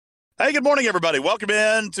Hey, good morning, everybody. Welcome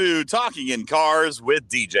in to Talking in Cars with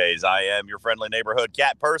DJs. I am your friendly neighborhood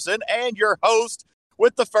cat person and your host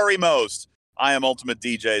with the furry most. I am Ultimate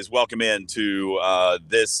DJs. Welcome in to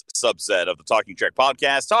this subset of the Talking Trek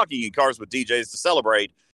podcast, Talking in Cars with DJs, to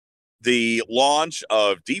celebrate the launch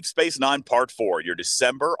of Deep Space Nine Part 4, your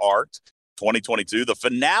December arc 2022, the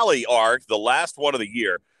finale arc, the last one of the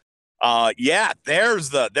year. There's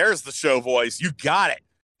the show voice. You got it.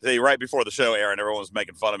 Right before the show, Aaron, everyone was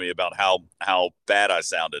making fun of me about how bad I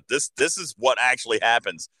sounded. This is what actually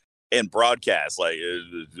happens in broadcast,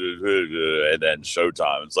 and then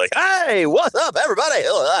showtime. It's like, hey, what's up, everybody?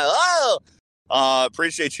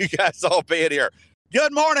 Appreciate you guys all being here.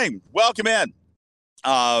 Good morning. Welcome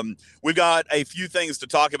in. We've got a few things to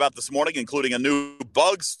talk about this morning, including a new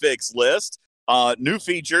bugs fix list, new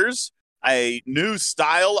features, a new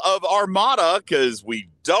style of Armada, because we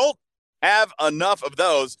don't have enough of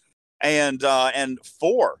those, and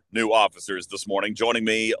 4 new officers this morning. Joining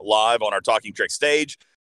me live on our Talking Trek stage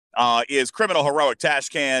is Criminal Heroic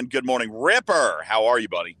Tashcan. Good morning, Ripper. How are you,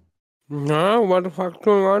 buddy? No, what the fuck's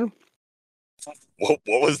going on? What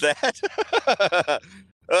was that?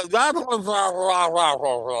 I'm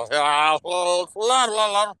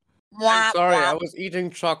sorry, I was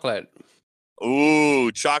eating chocolate.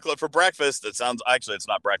 Ooh, chocolate for breakfast. It sounds, actually, it's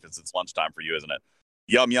not breakfast. It's lunchtime for you, isn't it?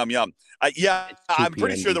 Yum, yum, yum. I'm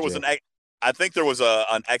pretty sure there was I think there was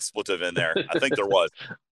an expletive in there. I think there was.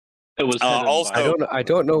 It was also. I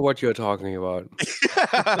don't know what you're talking about.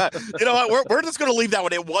 You know what? We're just going to leave that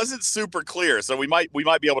one. It wasn't super clear, so we might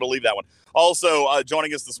be able to leave that one. Also,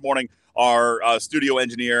 joining us this morning, our studio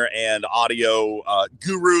engineer and audio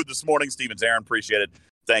guru this morning, Steven Zarin. Appreciate it.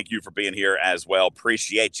 Thank you for being here as well.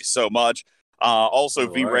 Appreciate you so much. Also,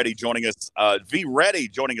 V-Ready joining us. V-Ready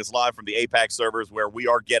joining us live from the APAC servers, where we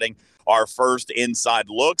are getting our first inside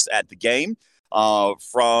looks at the game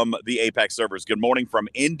from the APAC servers. Good morning from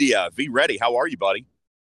India. V-Ready, how are you, buddy?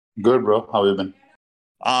 Good, bro. How have you been?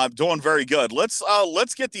 Doing very good.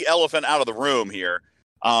 Let's get the elephant out of the room here,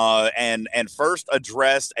 and first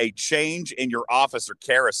address a change in your officer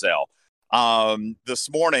carousel this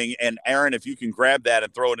morning. And Aaron, if you can grab that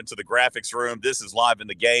and throw it into the graphics room, this is live in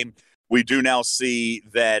the game. We do now see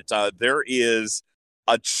that there is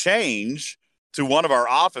a change to one of our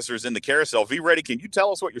officers in the carousel. V-Ready, can you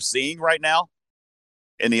tell us what you're seeing right now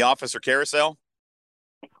in the officer carousel?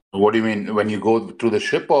 What do you mean? When you go through the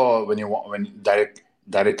ship, or when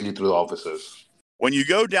directly through the officers? When you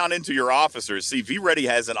go down into your officers, see, V-Ready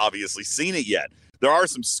hasn't obviously seen it yet. There are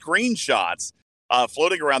some screenshots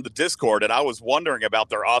floating around the Discord, and I was wondering about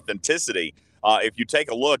their authenticity. If you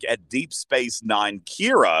take a look at Deep Space Nine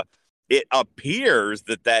Kira, it appears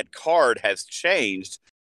that card has changed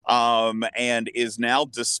and is now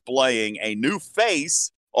displaying a new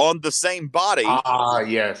face on the same body.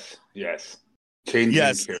 Yes.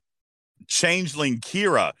 Changeling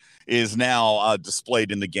Kira is now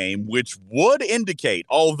displayed in the game, which would indicate,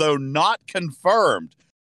 although not confirmed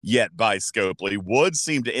yet by Scopely, would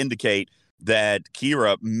seem to indicate that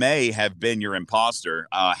Kira may have been your imposter.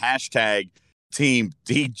 Hashtag Team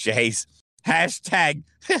DJs. Hashtag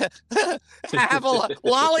have a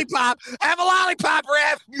lollipop,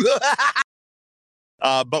 Rev.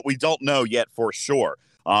 But we don't know yet for sure.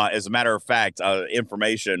 As a matter of fact,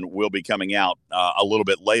 information will be coming out a little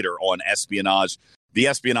bit later on Espionage, the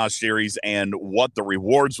Espionage series, and what the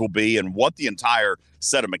rewards will be and what the entire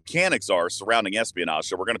set of mechanics are surrounding Espionage.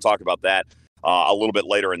 So we're going to talk about that a little bit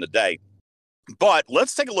later in the day. But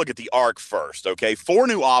let's take a look at the arc first, okay? 4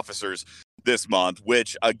 new officers this month,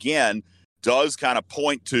 which, again, does kind of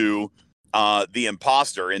point to the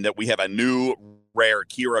imposter in that we have a new rare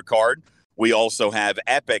Kira card. We also have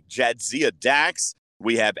epic Jadzia Dax.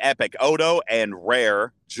 We have epic Odo and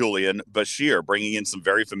rare Julian Bashir, bringing in some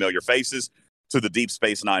very familiar faces to the Deep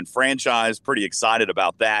Space Nine franchise. Pretty excited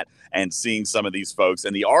about that and seeing some of these folks.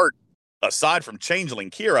 And the art, aside from Changeling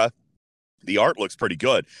Kira, the art looks pretty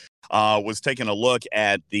good. Was taking a look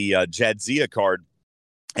at the Jadzia card,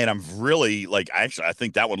 and I'm really I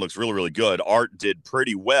think that one looks really, really good. Art did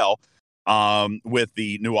pretty well with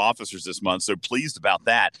the new officers this month, so pleased about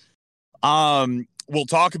that. We'll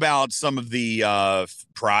talk about some of the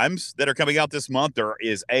primes that are coming out this month. There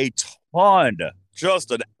is a ton,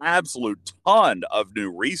 just an absolute ton of new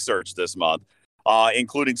research this month,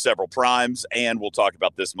 including several primes, and we'll talk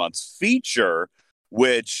about this month's feature,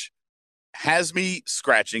 which has me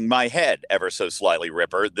scratching my head ever so slightly,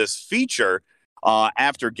 Ripper. This feature,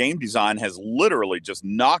 after game design has literally just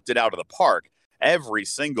knocked it out of the park every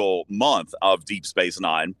single month of Deep Space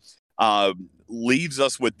Nine, leaves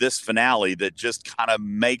us with this finale that just kind of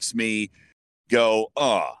makes me go,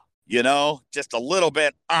 just a little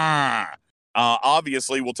bit.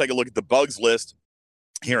 Obviously, we'll take a look at the bugs list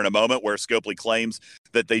here in a moment, where Scopely claims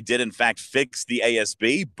that they did, in fact, fix the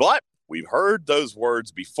ASB, but we've heard those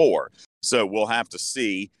words before. So we'll have to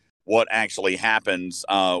see what actually happens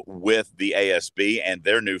with the ASB and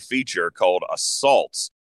their new feature called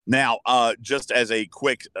Assaults. Now, just as a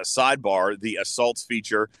quick sidebar, the Assaults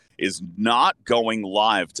feature is not going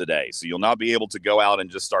live today. So you'll not be able to go out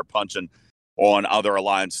and just start punching on other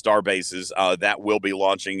Alliance star bases. That will be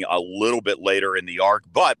launching a little bit later in the arc,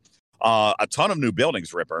 but a ton of new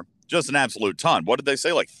buildings, Ripper. Just an absolute ton. What did they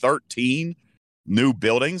say? Like 13 new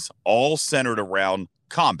buildings, all centered around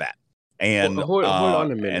combat and Hold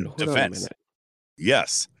on a minute. and Hold on a defense. minute.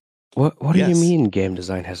 Yes. What do you Yes. mean game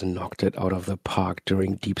design has knocked it out of the park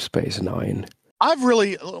during Deep Space Nine?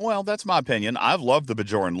 That's my opinion. I've loved the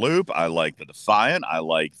Bajoran Loop. I like the Defiant. I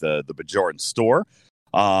like the Bajoran Store.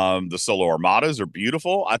 The Solo Armadas are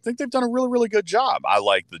beautiful. I think they've done a really, really good job. I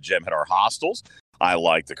like the Jem'Hadar Hostels. I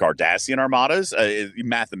like the Cardassian Armadas.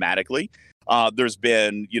 Mathematically, there's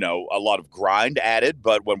been, a lot of grind added,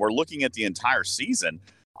 but when we're looking at the entire season,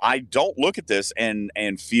 I don't look at this and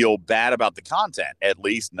feel bad about the content, at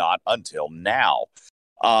least not until now.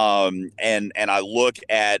 And I look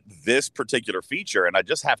at this particular feature and I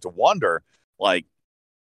just have to wonder, like,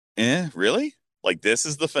 really? Like, this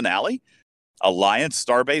is the finale? Alliance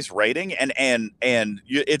Starbase rating?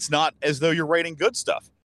 It's not as though you're rating good stuff.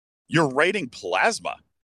 You're rating plasma.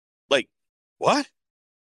 Like, what?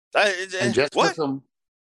 And just what? for some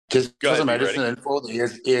Go ahead, you additional ready? info, the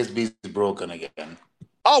ASB is broken again.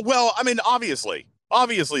 Oh, well, I mean, obviously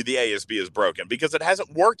the ASB is broken because it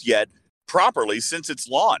hasn't worked yet properly since its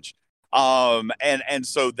launch. And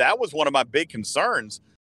so that was one of my big concerns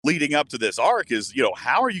leading up to this arc is,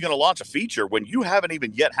 how are you going to launch a feature when you haven't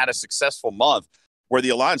even yet had a successful month where the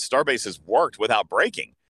Alliance Starbase has worked without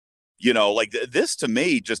breaking? This to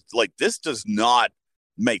me, just like, this does not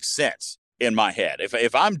make sense in my head.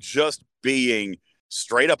 If I'm just being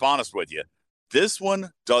straight up honest with you, this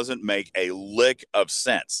one doesn't make a lick of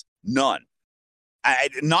sense. None.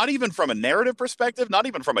 Not even from a narrative perspective, not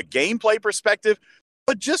even from a gameplay perspective,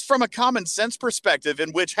 but just from a common sense perspective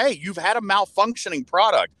in which, hey, you've had a malfunctioning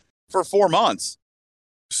product for 4 months.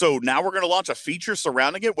 So now we're going to launch a feature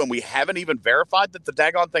surrounding it when we haven't even verified that the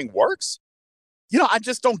daggone thing works? I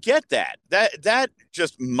just don't get that. That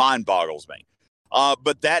just mind boggles me.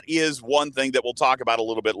 But that is one thing that we'll talk about a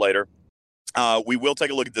little bit later. We will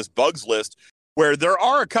take a look at this bugs list, where there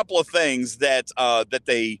are a couple of things that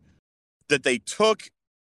they took.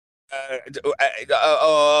 A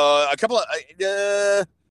couple of.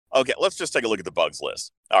 Okay, let's just take a look at the bugs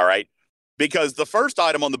list. All right, because the first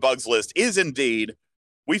item on the bugs list is indeed,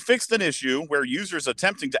 we fixed an issue where users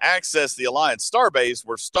attempting to access the Alliance Starbase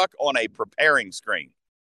were stuck on a preparing screen.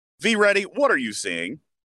 V-Ready, what are you seeing?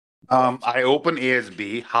 I open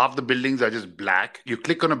ASB. Half the buildings are just black. You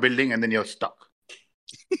click on a building and then you're stuck.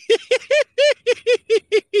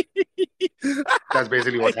 That's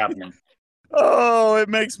basically what's happening. Oh, it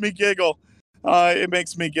makes me giggle. It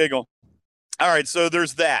makes me giggle. All right, so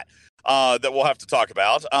there's that we'll have to talk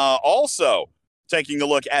about. Also, taking a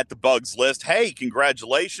look at the bugs list. Hey,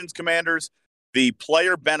 congratulations, Commanders. The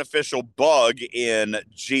player beneficial bug in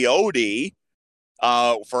GOD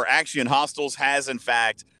for Axion Hostiles has, in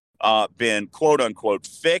fact, been quote-unquote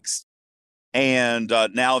fixed. And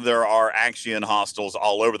now there are Axion Hostiles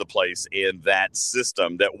all over the place in that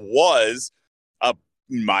system that was,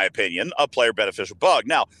 in my opinion, a player beneficial bug.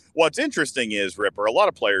 Now, what's interesting is, Ripper, a lot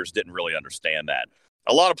of players didn't really understand that.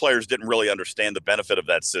 A lot of players didn't really understand the benefit of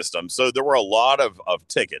that system. So there were a lot of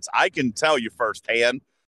tickets. I can tell you firsthand,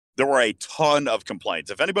 there were a ton of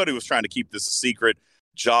complaints. If anybody was trying to keep this a secret,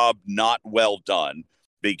 job not well done,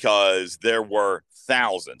 because there were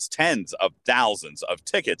thousands, tens of thousands of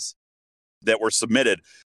tickets that were submitted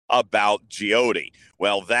about GOD.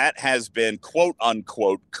 Well, that has been quote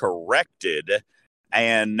unquote corrected.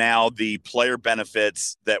 And now the player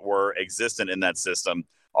benefits that were existent in that system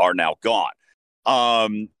are now gone.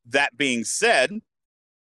 That being said,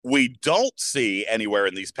 we don't see anywhere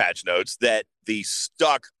in these patch notes that the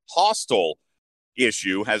stuck hostile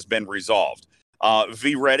issue has been resolved.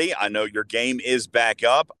 V-Ready, I know your game is back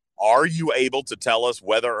up. Are you able to tell us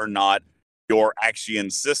whether or not your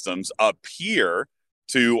Axion systems appear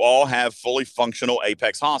to all have fully functional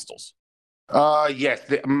Apex hostiles? Yes,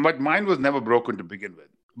 but mine was never broken to begin with.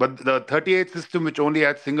 But the 38 system, which only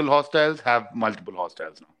had single hostiles, have multiple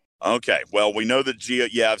hostiles now. Okay, well, we know that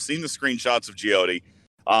I've seen the screenshots of GOD,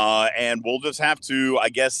 and we'll just have to, I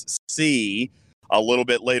guess, see a little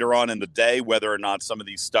bit later on in the day whether or not some of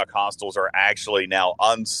these stuck hostiles are actually now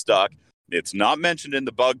unstuck It's not mentioned in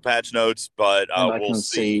the bug patch notes, but And we'll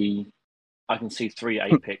see. I can see 3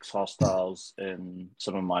 Apex hostiles in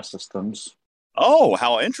some of my systems. Oh,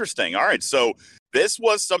 how interesting. All right. So this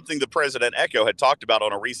was something the President Echo had talked about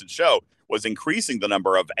on a recent show, was increasing the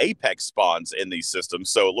number of Apex spawns in these systems.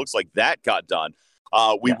 So it looks like that got done.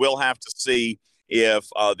 We will have to see if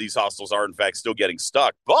these hostiles are in fact still getting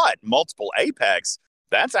stuck. But multiple Apex,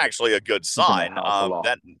 that's actually a good sign.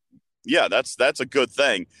 That's a good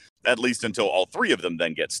thing, at least until all 3 of them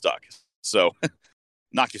then get stuck. So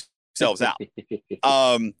knock yourselves out.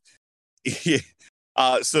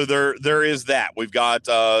 So there is that. We've got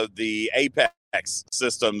the Apex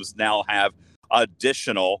systems now have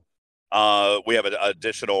additional. We have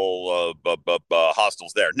additional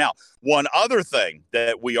hostiles there. Now, one other thing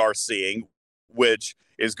that we are seeing, which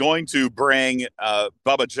is going to bring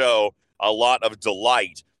Bubba Joe a lot of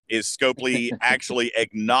delight, is Scopely actually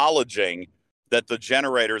acknowledging that the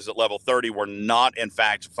generators at level 30 were not, in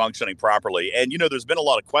fact, functioning properly. And, there's been a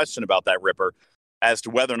lot of question about that, Ripper, as to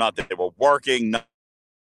whether or not they were working, not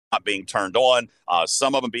being turned on,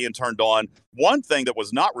 some of them being turned on. One thing that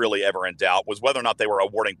was not really ever in doubt was whether or not they were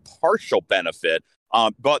awarding partial benefit.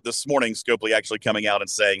 But this morning, Scopely actually coming out and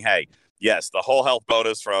saying, hey, yes, the whole health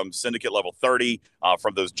bonus from Syndicate level 30,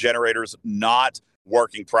 from those generators not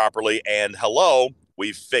working properly. And hello,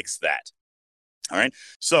 we've fixed that. All right.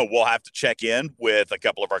 So we'll have to check in with a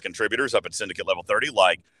couple of our contributors up at Syndicate level 30,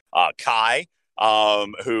 like Kai,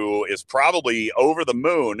 who is probably over the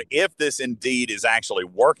moon if this indeed is actually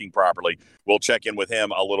working properly. We'll check in with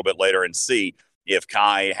him a little bit later and see if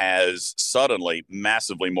Kai has suddenly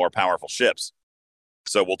massively more powerful ships.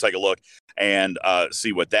 So we'll take a look and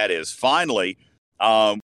see what that is. Finally,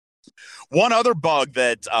 one other bug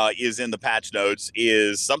that is in the patch notes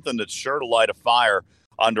is something that's sure to light a fire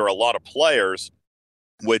under a lot of players,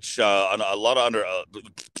 which a lot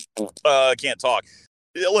of can't talk.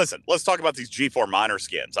 Listen, let's talk about these G4 miner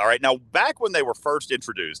skins. All right. Now, back when they were first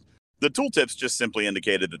introduced, the tooltips just simply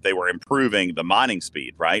indicated that they were improving the mining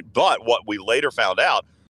speed, right? But what we later found out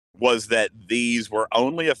was that these were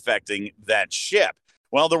only affecting that ship.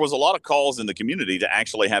 Well, there was a lot of calls in the community to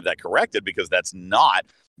actually have that corrected, because that's not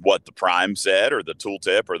what the Prime said, or the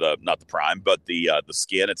tooltip, or not the Prime, but the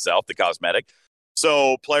skin itself, the cosmetic.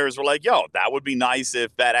 So players were like, yo, that would be nice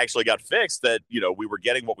if that actually got fixed, that, we were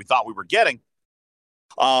getting what we thought we were getting.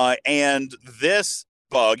 And this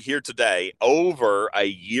bug here today, over a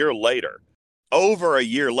year later,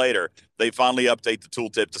 they finally update the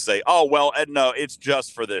tooltip to say, oh, well, no, it's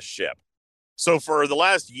just for this ship. So for the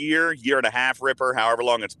last year and a half, Ripper, however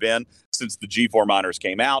long it's been since the G4 miners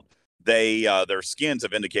came out, their skins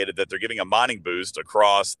have indicated that they're giving a mining boost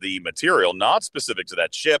across the material, not specific to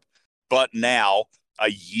that ship, but now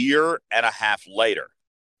a year and a half later,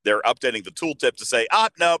 they're updating the tooltip to say,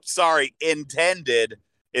 nope, sorry, intended.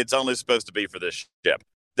 It's only supposed to be for this ship.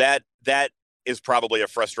 That is probably a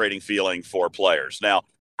frustrating feeling for players. Now,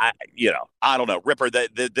 I don't know, Ripper,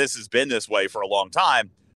 that this has been this way for a long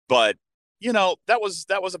time, but that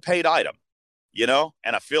was a paid item,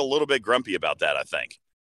 and I feel a little bit grumpy about that. I think,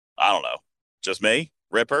 I don't know, just me,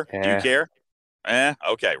 Ripper. Do you care?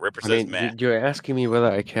 Okay. Ripper says, man. You're asking me whether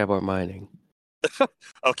I care about mining.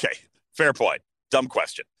 Okay. Fair point. Dumb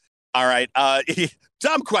question. All right.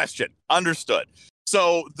 Dumb question. Understood.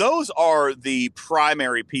 So those are the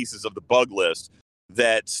primary pieces of the bug list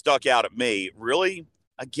that stuck out at me. Really,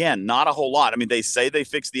 again, not a whole lot. I mean, they say they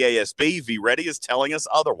fixed the ASB. V-Ready is telling us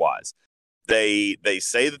otherwise. They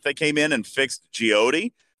say that they came in and fixed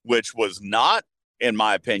Geode, which was not, in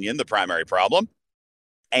my opinion, the primary problem.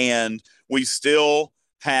 And we still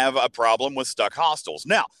have a problem with stuck hostiles.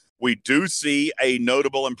 Now, we do see a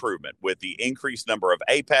notable improvement with the increased number of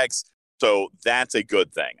Apex, so that's a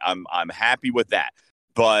good thing. I'm happy with that.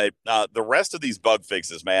 But the rest of these bug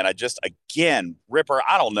fixes, man, again, Ripper,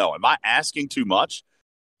 I don't know. Am I asking too much?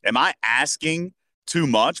 Am I asking too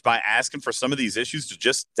much by asking for some of these issues to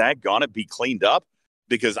just, daggone it, be cleaned up?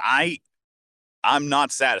 Because I'm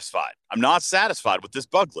not satisfied. I'm not satisfied with this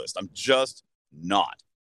bug list. I'm just not.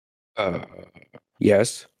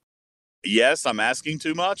 Yes. Yes, I'm asking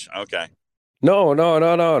too much? Okay. No. What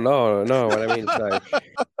I mean is like,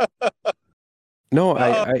 no,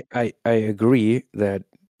 I agree that,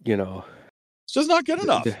 it's just not good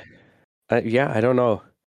enough. I don't know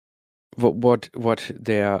what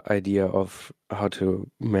their idea of how to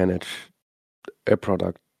manage a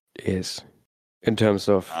product is in terms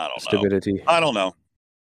of stability. I don't know.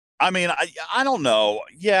 I mean, I don't know.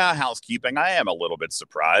 Yeah, housekeeping. I am a little bit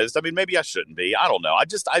surprised. I mean, maybe I shouldn't be. I don't know.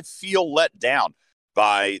 I feel let down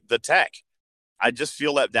by the tech. I just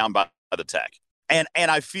feel let down by the tech. And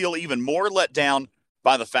I feel even more let down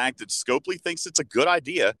by the fact that Scopely thinks it's a good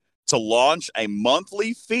idea to launch a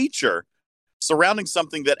monthly feature surrounding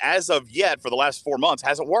something that, as of yet, for the last 4 months,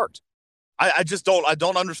 hasn't worked. I just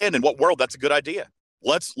don't understand in what world that's a good idea.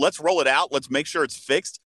 Let's roll it out. Let's make sure it's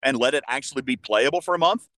fixed and let it actually be playable for a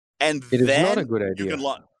month. And It is then not a good idea. you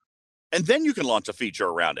can launch a feature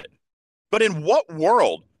around it. But in what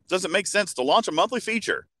world does it make sense to launch a monthly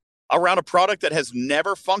feature around a product that has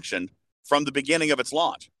never functioned from the beginning of its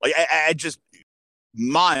launch? Like, I just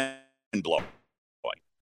mind-blowing.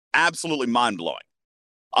 Absolutely mind-blowing.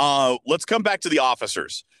 Let's come back to the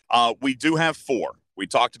officers. We do have 4. We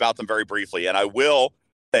talked about them very briefly, and I will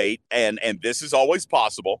state, and this is always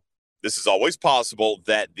possible. This is always possible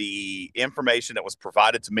that the information that was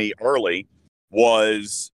provided to me early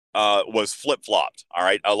was flip-flopped. All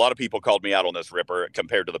right. A lot of people called me out on this, Ripper,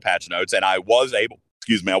 compared to the patch notes, and I was able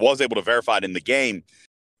to verify it in the game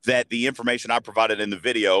that the information I provided in the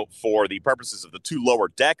video for the purposes of the 2 lower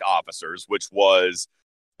deck officers, which was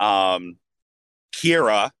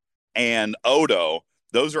Kira and Odo,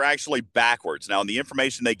 those are actually backwards. Now, in the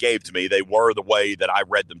information they gave to me, they were the way that I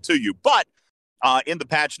read them to you. But in the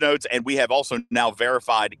patch notes, and we have also now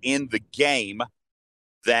verified in the game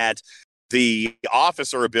that the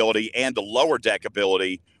officer ability and the lower deck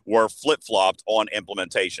ability were flip-flopped on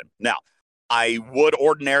implementation. Now, I would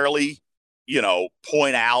ordinarily,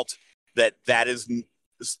 point out that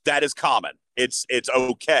is common. It's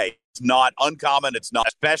okay. It's not uncommon. It's not,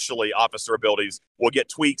 especially officer abilities will get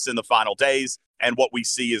tweaks in the final days. And what we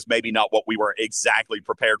see is maybe not what we were exactly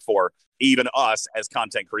prepared for, even us as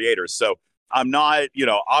content creators. So I'm not,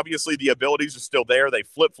 obviously the abilities are still there. They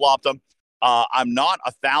flip-flopped them. I'm not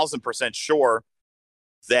 1,000% sure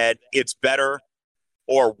that it's better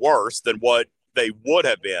or worse than what they would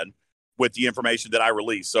have been with the information that I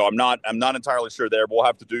released. So I'm not entirely sure there. We'll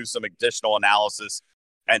have to do some additional analysis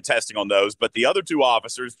and testing on those. But the other 2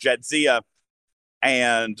 officers, Jadzia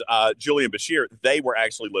and Julian Bashir, they were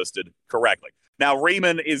actually listed correctly. Now,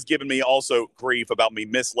 Riemann is giving me also grief about me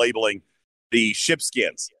mislabeling the ship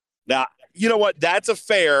skins. Now, you know what? That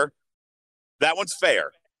one's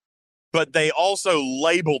fair. But they also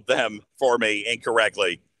labeled them for me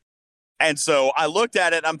incorrectly. And so I looked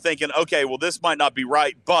at it and I'm thinking, okay, well, this might not be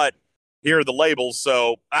right, but here are the labels.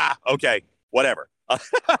 So, okay, whatever.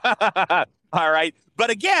 All right. But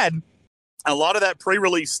again, a lot of that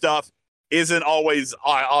pre-release stuff isn't always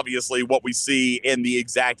obviously what we see in the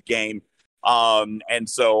exact game. And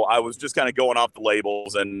so I was just kind of going off the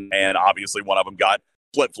labels and obviously one of them got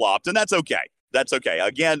flip-flopped, and that's okay. That's okay.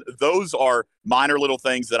 Again, those are minor little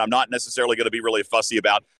things that I'm not necessarily going to be really fussy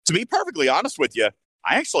about. To be perfectly honest with you,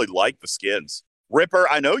 I actually like the skins. Ripper,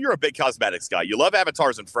 I know you're a big cosmetics guy. You love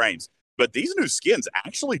avatars and frames, but these new skins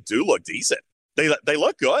actually do look decent. They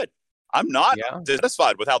look good. I'm not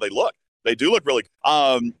dissatisfied with how they look. They do look really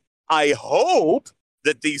I hope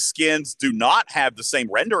that these skins do not have the same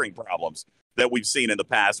rendering problems that we've seen in the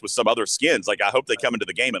past with some other skins. Like, I hope they come into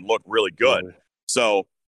the game and look really good. So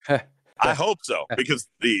I hope so, because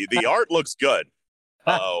the art looks good.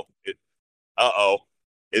 Uh-oh.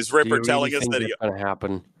 Is Ripper telling us that it's going to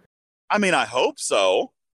happen? I mean, I hope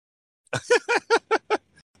so.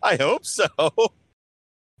 I hope so.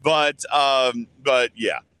 But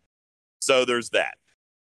yeah. So there's that.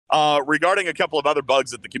 Regarding a couple of other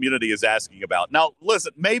bugs that the community is asking about. Now,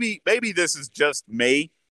 listen, maybe this is just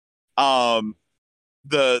me.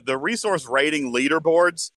 The resource rating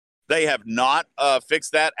leaderboards, they have not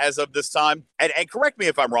fixed that as of this time. And correct me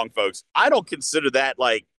if I'm wrong, folks. I don't consider that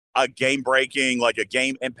like a game breaking, like a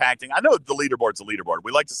game impacting. I know the leaderboard's a leaderboard.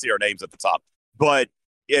 We like to see our names at the top. But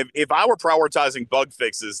if I were prioritizing bug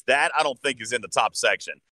fixes, that I don't think is in the top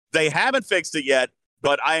section. They haven't fixed it yet,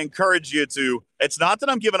 but I encourage you to. It's not that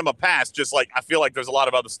I'm giving them a pass, just like I feel like there's a lot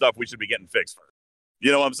of other stuff we should be getting fixed first.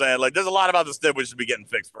 You know what I'm saying? Like, there's a lot of other stuff we should be getting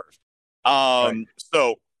fixed first. Right.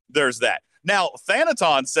 So there's that. Now,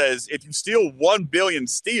 Thanaton says if you steal 1 billion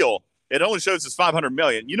steel, it only shows us 500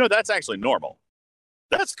 million. You know, that's actually normal.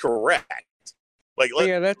 That's correct. Like,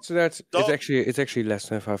 yeah, that's it's actually less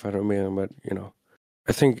than 500 million, but you know,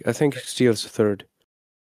 I think steel's a third.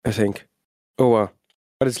 I think. Oh well,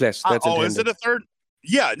 but it's less. That's is it a third?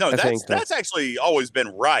 Yeah, no, that's actually always been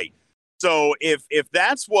right. So if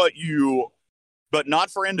that's what you, but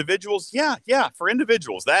not for individuals. Yeah, for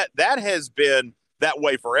individuals, that has been that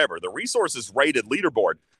way forever. The resources rated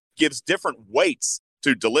leaderboard gives different weights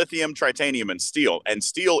to dilithium, titanium, and steel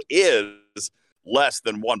is less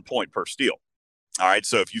than 1 point per steel. All right,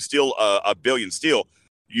 so if you steal a billion steel,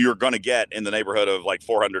 you're going to get in the neighborhood of like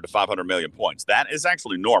 400 to 500 million points. That is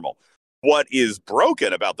actually normal. What is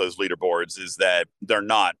broken about those leaderboards is that they're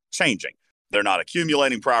not changing. they're not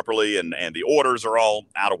accumulating properly, and the orders are all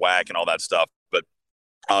out of whack and all that stuff. But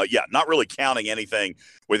yeah, not really counting anything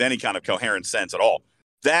with any kind of coherent sense at all.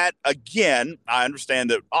 That, again, I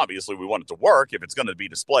understand that obviously we want it to work. If it's going to be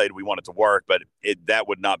displayed, we want it to work, but that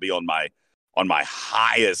would not be on my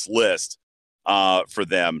highest list for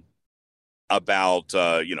them about,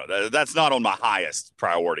 that's not on my highest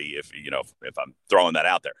priority if I'm throwing that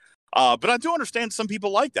out there. But I do understand some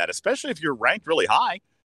people like that, especially if you're ranked really high.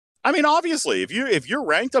 I mean, obviously, if you're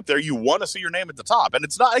ranked up there, you want to see your name at the top. And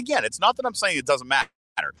it's not that I'm saying it doesn't matter.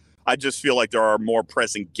 I just feel like there are more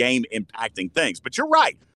pressing game impacting things. But you're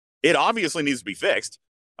right. It obviously needs to be fixed.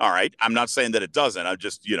 All right. I'm not saying that it doesn't. I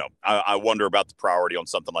just, I wonder about the priority on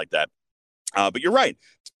something like that. But you're right.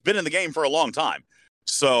 It's been in the game for a long time.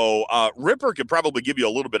 So Ripper could probably give you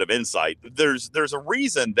a little bit of insight. There's a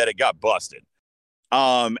reason that it got busted.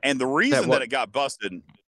 And the reason that it got busted.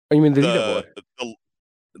 Oh, you mean the leaderboard?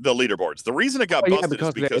 The leaderboards. The reason it got busted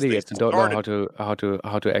is because they're idiots and don't know how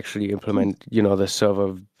to actually implement, the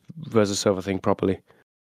server versus server thing properly.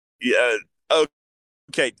 Yeah.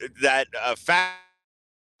 Okay. That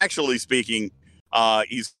factually speaking,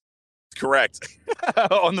 he's correct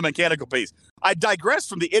on the mechanical piece. I digress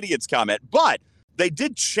from the idiots comment, but they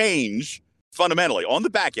did change fundamentally on the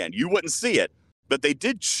back end. You wouldn't see it, but they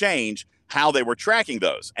did change how they were tracking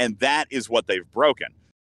those, and that is what they've broken.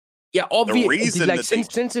 Yeah, obviously,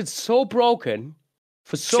 since it's so broken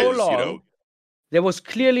for so long, there was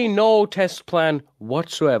clearly no test plan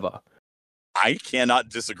whatsoever. I cannot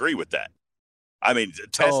disagree with that. I mean,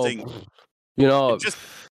 testing,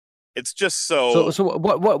 it's just so. So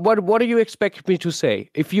what do you expect me to say?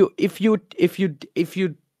 If you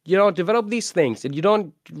develop these things and you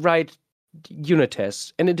don't write unit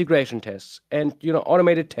tests and integration tests and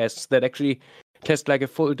automated tests that actually test like a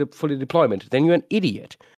fully deployment, then you're an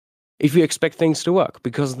idiot. If you expect things to work,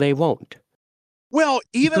 because they won't. Well,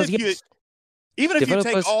 even if you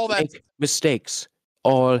take all that, make mistakes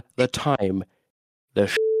all the time.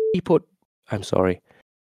 I'm sorry.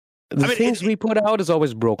 We put out is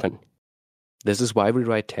always broken. This is why we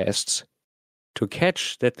write tests, to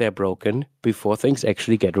catch that they're broken before things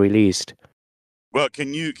actually get released. Well,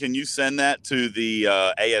 can you send that to the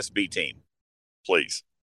ASB team, please?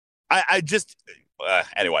 I just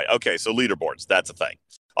anyway. Okay, so leaderboards, that's a thing.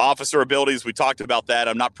 Officer abilities, we talked about that.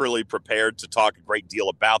 I'm not really prepared to talk a great deal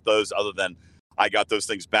about those, other than I got those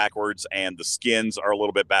things backwards and the skins are a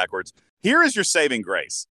little bit backwards. Here is your saving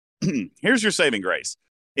grace. Here's your saving grace.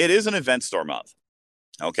 It is an event store month.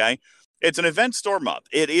 Okay? It's an event store month.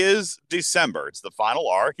 It is December. It's the final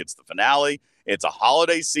arc. It's the finale. It's a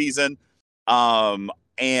holiday season.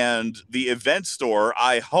 And the event store,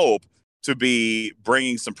 I hope to be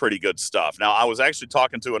bringing some pretty good stuff. Now, I was actually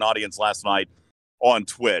talking to an audience last night on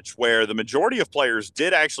Twitch, where the majority of players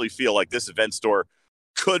did actually feel like this event store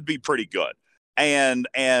could be pretty good. And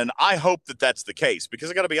I hope that that's the case,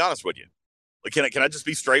 because I got to be honest with you. Can I just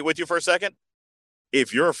be straight with you for a second?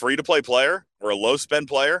 If you're a free-to-play player or a low-spend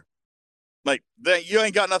player, like, then you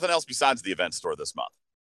ain't got nothing else besides the event store this month.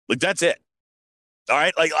 Like, that's it. All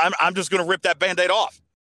right? Like, I'm just going to rip that Band-Aid off.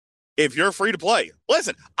 If you're free-to-play,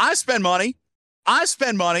 listen, I spend money,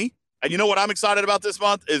 and you know what I'm excited about this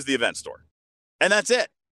month is the event store. And that's it.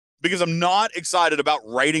 Because I'm not excited about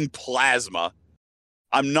raiding plasma.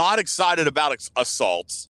 I'm not excited about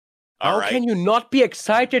assaults. How can you not be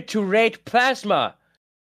excited to raid plasma?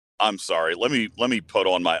 I'm sorry. Let me put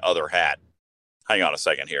on my other hat. Hang on a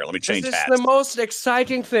second here. Let me change hats. This is the most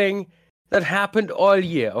exciting thing that happened all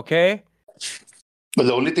year, okay? But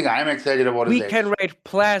the only thing I'm excited about is we can raid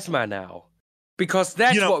plasma now. Because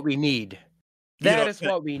that's what we need. That is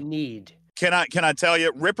what we need. Can I tell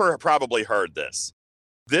you, Ripper probably heard this.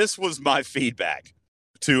 This was my feedback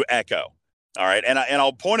to Echo. All right, and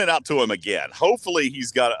I'll point it out to him again. Hopefully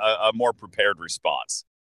he's got a more prepared response.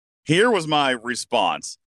 Here was my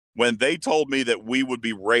response when they told me that we would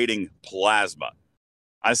be raiding plasma.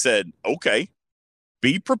 I said, okay,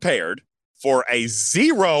 be prepared for a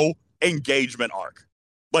 0 engagement arc.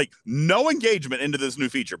 Like, no engagement into this new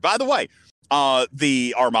feature. By the way,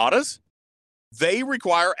 the Armadas, they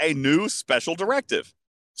require a new special directive.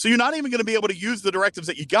 So you're not even going to be able to use the directives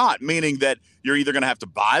that you got, meaning that you're either going to have to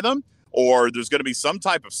buy them or there's going to be some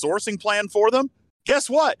type of sourcing plan for them. Guess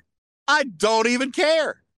what? I don't even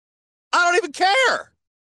care. I don't even care.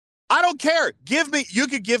 I don't care. You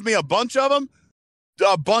could give me a bunch of them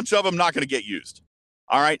not going to get used.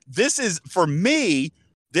 All right. For me,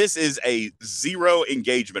 this is a 0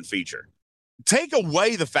 engagement feature. Take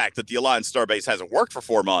away the fact that the Alliance Starbase hasn't worked for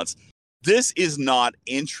 4 months. This is not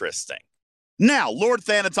interesting. Now, Lord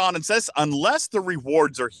Thanaton says, unless the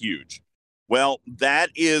rewards are huge, Well, that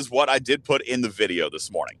is what I did put in the video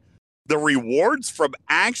this morning. The rewards from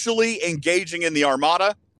actually engaging in the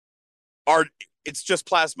Armada it's just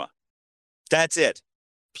plasma. That's it.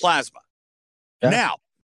 Plasma. Yeah. Now,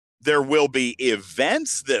 there will be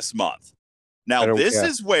events this month. Now, this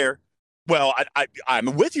is where, well,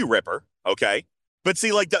 I'm with you, Ripper, okay? But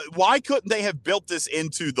see, like, why couldn't they have built this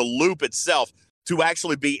into the loop itself to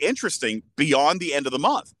actually be interesting beyond the end of the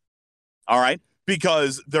month? All right?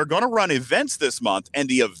 Because they're going to run events this month, and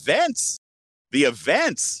the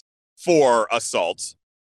events for assaults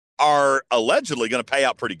are allegedly going to pay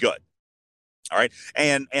out pretty good. All right.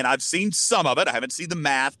 And I've seen some of it. I haven't seen the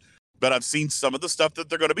math, but I've seen some of the stuff that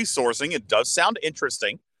they're going to be sourcing. It does sound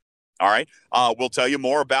interesting. All right. We'll tell you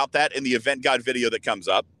more about that in the event guide video that comes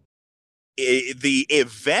up. The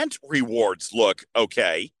event rewards look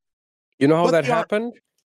okay. You know how that happened?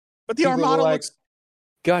 But the Armada looks...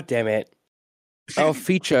 God damn it. Our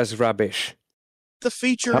feature is rubbish. The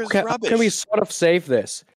feature is rubbish. How can we sort of save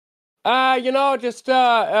this? Just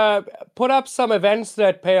put up some events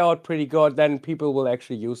that pay out pretty good, then people will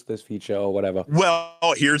actually use this feature or whatever. Well,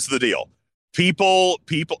 here's the deal. People,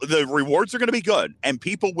 the rewards are going to be good, and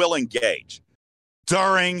people will engage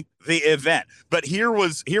during the event. But here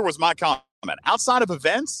was my comment. Outside of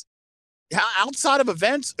events,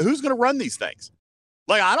 who's going to run these things?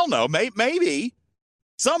 Like, I don't know. Maybe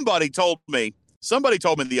somebody told me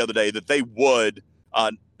the other day that they would,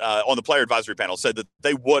 on the player advisory panel, said that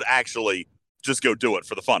they would actually just go do it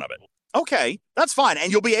for the fun of it. Okay, that's fine,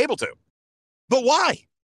 and you'll be able to. But why?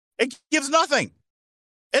 It gives nothing.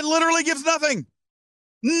 It literally gives nothing.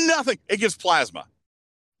 Nothing. It gives plasma,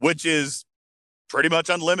 which is pretty much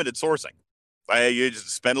unlimited sourcing. You just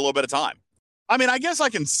spend a little bit of time. I mean, I guess I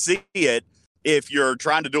can see it if you're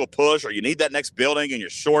trying to do a push or you need that next building and you're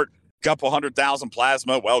short a couple 100,000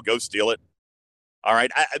 plasma. Well, go steal it. All right.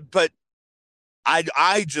 But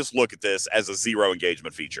I just look at this as a zero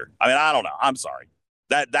engagement feature. I mean, I don't know. I'm sorry.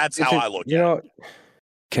 That's how I look at it.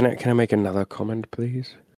 Can I make another comment,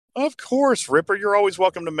 please? Of course, Ripper. You're always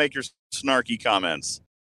welcome to make your snarky comments.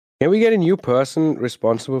 Can we get a new person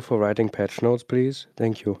responsible for writing patch notes, please?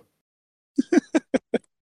 Thank you.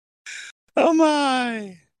 Oh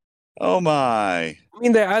my. I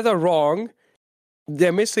mean, they're either wrong,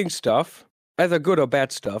 they're missing stuff, either good or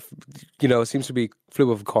bad stuff. It seems to be flip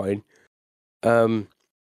of a coin.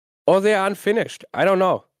 Or they're unfinished. I don't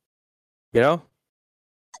know.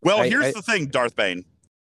 Well, here's the thing, Darth Bane.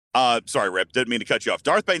 Sorry, Rip. Didn't mean to cut you off.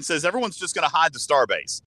 Darth Bane says everyone's just going to hide the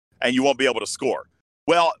starbase, and you won't be able to score.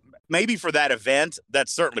 Well, maybe for that event,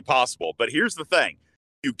 that's certainly possible. But here's the thing.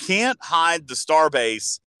 You can't hide the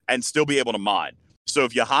starbase and still be able to mine. So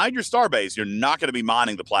if you hide your starbase, you're not going to be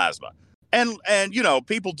mining the plasma. And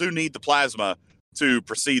people do need the plasma to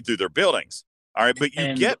proceed through their buildings. All right, but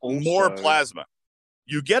you get more plasma.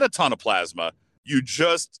 You get a ton of plasma. You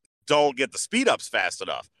just don't get the speed ups fast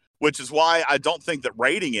enough, which is why I don't think that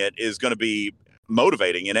raiding it is going to be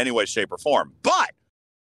motivating in any way, shape, or form. But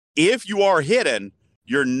if you are hidden,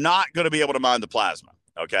 you're not going to be able to mine the plasma.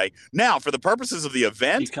 Okay. Now, for the purposes of the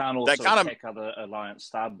event, you can't also attack other alliance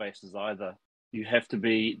starbases either.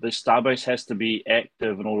 The starbase has to be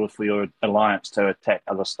active in order for your alliance to attack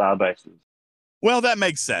other starbases. Well, that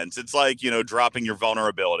makes sense. It's like, dropping your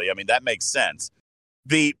vulnerability. I mean, that makes sense.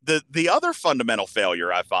 The other fundamental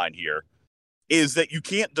failure I find here is that you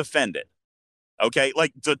can't defend it. Okay.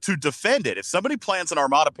 Like to defend it, if somebody plants an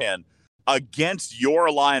Armada pin against your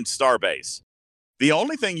alliance starbase, the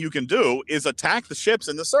only thing you can do is attack the ships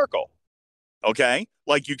in the circle. Okay?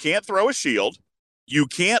 Like, you can't throw a shield. You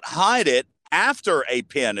can't hide it after a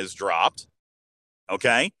pin is dropped.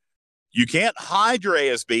 Okay? You can't hide your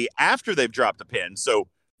ASB after they've dropped a pin. So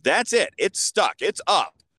that's it. It's stuck. It's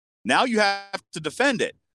up. Now you have to defend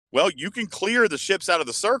it. Well, you can clear the ships out of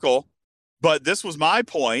the circle, but this was my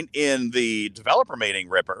point in the developer meeting,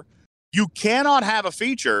 Ripper. You cannot have a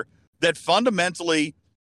feature that fundamentally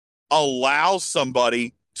allows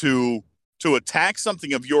somebody to attack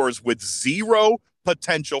something of yours with zero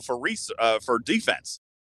potential for defense.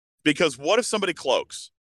 Because what if somebody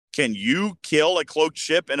cloaks? Can you kill a cloaked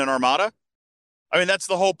ship in an Armada? I mean, that's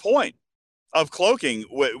the whole point of cloaking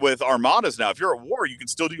with Armadas now. If you're at war, you can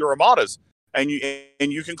still do your Armadas, and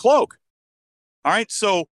you can cloak. All right,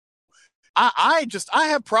 so I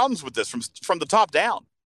have problems with this from the top down.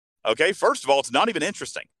 Okay, first of all, it's not even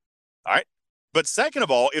interesting. All right. But second of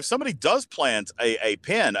all, if somebody does plant a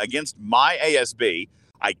pin against my ASB,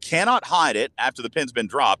 I cannot hide it after the pin's been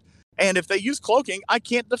dropped. And if they use cloaking, I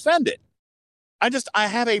can't defend it. I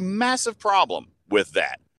have a massive problem with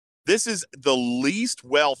that. This is the least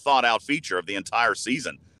well thought out feature of the entire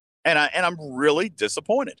season. And I'm really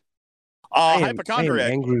disappointed. I am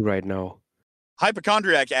Hypochondriac. angry right now.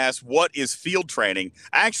 Hypochondriac asks, what is field training?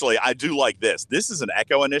 Actually, I do like this. This is an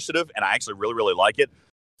Echo initiative, and I actually really, really like it.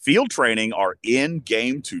 Field training are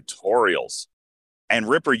in-game tutorials. And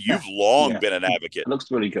Ripper, you've long been an advocate. It looks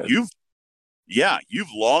really good. You've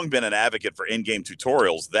long been an advocate for in-game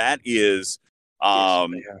tutorials. That is,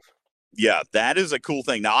 that is a cool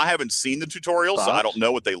thing. Now, I haven't seen the tutorials, so I don't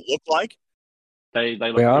know what they look like. They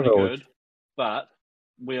look really good, but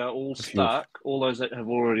we are all stuck. All those that have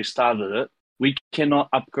already started it, we cannot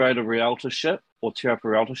upgrade a Rialto ship or tear up a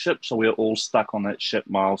Rialto ship, so we're all stuck on that ship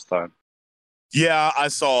milestone. Yeah, I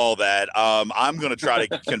saw all that. I'm going to try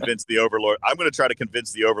to convince the Overlord. I'm going to try to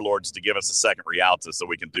convince the Overlords to give us a second Rialto so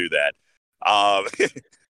we can do that.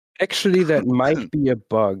 Actually, that might be a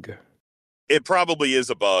bug. It probably is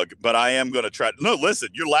a bug, but I am going to try. No, listen,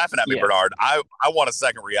 you're laughing at me, Bernard. I want a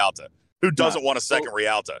second Rialto. Who doesn't want a second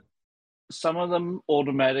Rialto? Some of them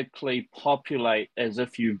automatically populate as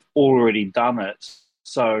if you've already done it.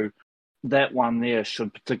 So that one there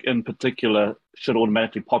should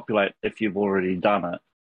automatically populate if you've already done it.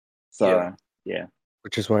 So, yeah.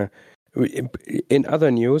 Which is why, in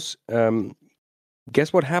other news,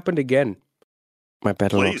 guess what happened again? My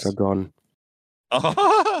battle logs are gone.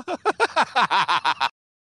 I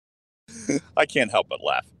can't help but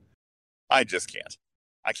laugh. I just can't.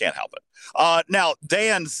 I can't help it. Now,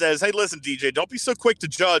 Dan says, hey, listen, DJ, don't be so quick to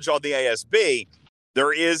judge on the ASB.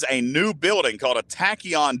 There is a new building called a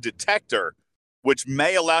tachyon detector, which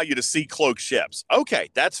may allow you to see cloaked ships.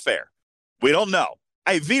 Okay, that's fair. We don't know.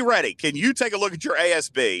 Hey, V-Ready, can you take a look at your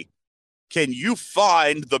ASB? Can you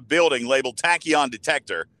find the building labeled tachyon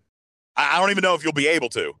detector? I don't even know if you'll be able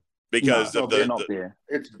to because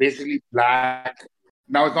it's basically black.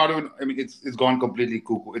 Now it's not even, it's gone completely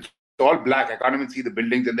cuckoo. It's all black. I can't even see the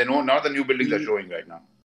buildings, and none of the new buildings are showing right now.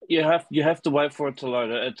 You have to wait for it to load.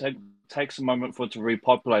 It takes a moment for it to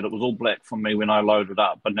repopulate. It was all black for me when I loaded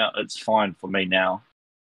up, but now it's fine for me now.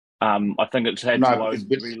 I think it's had to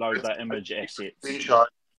reload that image asset. Screenshot.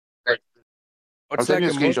 What's like a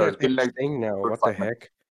screenshot thing now? What the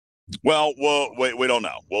heck? Well, we don't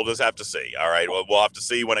know. We'll just have to see. All right, we'll have to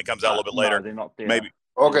see when it comes out a little bit later. No, they're not there. Maybe.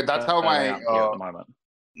 Okay, that's how my. At the moment.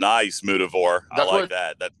 Nice, Mutavor. I like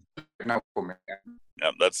that. That's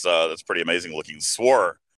pretty amazing looking.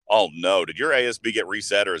 Swore. Oh no! Did your ASB get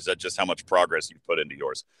reset, or is that just how much progress you put into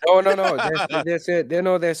yours? No.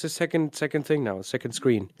 There's a second thing now. Second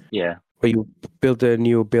screen. Yeah. Where you build a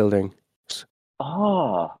new building.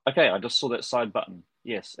 Oh, okay. I just saw that side button.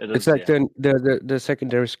 Yes, it is. It's like the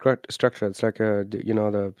secondary structure. It's like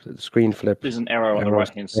the screen flip. There's an arrow on the right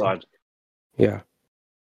hand side. Yeah.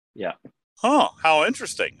 Yeah. Huh. How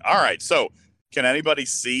interesting. All right. So, can anybody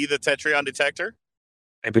see the Tetryon detector?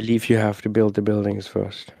 I believe you have to build the buildings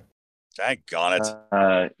first. Daggone it.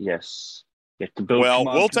 Yes. You have to build. Well,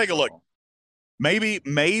 we'll take a look. Maybe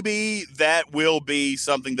that will be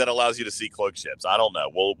something that allows you to see cloaked ships. I don't know.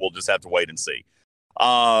 We'll just have to wait and see.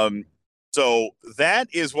 So that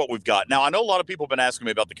is what we've got. Now, I know a lot of people have been asking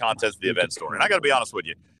me about the contents of the event store, and I got to be honest with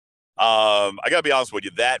you.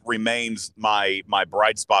 That remains my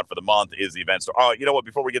bright spot for the month is the event store. Oh, you know what?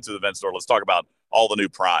 Before we get to the event store, let's talk about all the new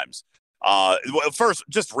primes. First,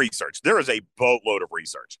 just research. There is a boatload of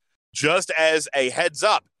research. Just as a heads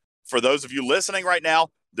up for those of you listening right now,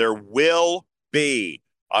 there will be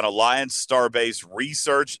an Alliance Starbase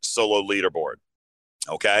research solo leaderboard.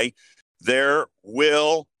 Okay? There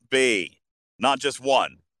will be not just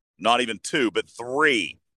one, not even two, but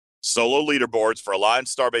 3 solo leaderboards for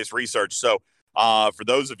Alliance Starbase research. So for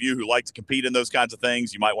those of you who like to compete in those kinds of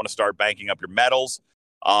things, you might want to start banking up your medals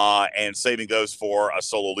and saving those for a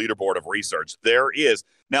solo leaderboard of research. There is.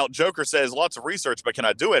 Now, Joker says lots of research, but can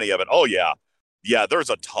I do any of it? Oh, yeah. Yeah, there's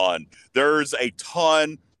a ton. There's a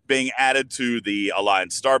ton being added to the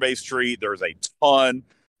Alliance Starbase tree. There's a ton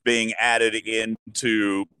being added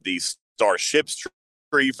into the Starships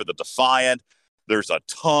tree for the Defiant. There's a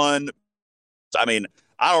ton. I mean,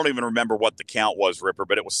 I don't even remember what the count was, Ripper,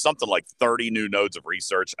 but it was something like 30 new nodes of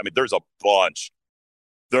research. I mean, there's a bunch.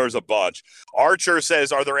 Archer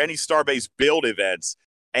says, are there any Starbase build events?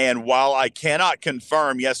 And while I cannot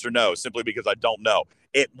confirm yes or no, simply because I don't know,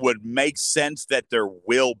 it would make sense that there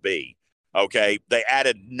will be. Okay. They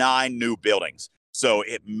added 9 new buildings. So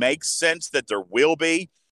it makes sense that there will be.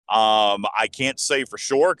 I can't say for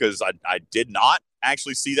sure because I did not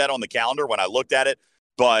actually see that on the calendar when I looked at it.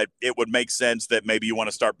 But it would make sense that maybe you want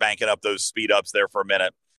to start banking up those speed ups there for a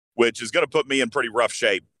minute, which is going to put me in pretty rough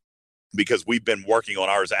shape because we've been working on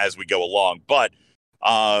ours as we go along. But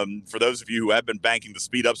for those of you who have been banking the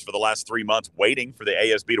speed ups for the last 3 months, waiting for the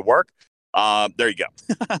ASB to work, there you go.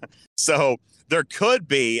 So there could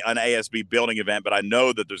be an ASB building event, but I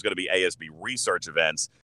know that there's going to be ASB research events.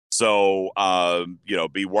 So,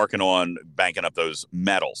 be working on banking up those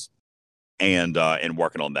medals and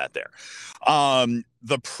working on that there.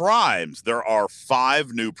 The primes, there are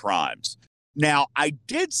 5 new primes. Now, I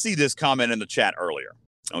did see this comment in the chat earlier.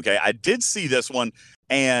 Okay, I did see this one,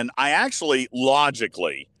 and I actually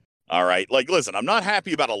logically, all right, like, listen, I'm not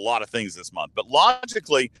happy about a lot of things this month, but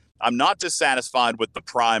logically, I'm not dissatisfied with the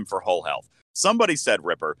prime for whole health. Somebody said,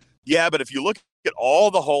 Ripper, yeah, but if you look at all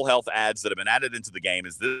the whole health ads that have been added into the game,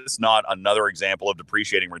 is this not another example of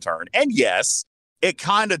depreciating return? And yes, it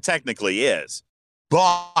kind of technically is,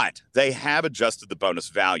 but they have adjusted the bonus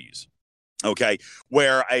values, okay,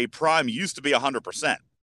 where a prime used to be 100%.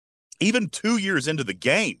 Even 2 years into the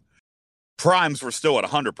game, primes were still at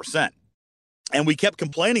 100%. And we kept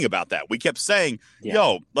complaining about that. We kept saying,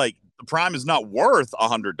 the prime is not worth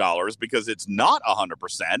 $100 because it's not 100%.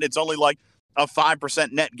 It's only like a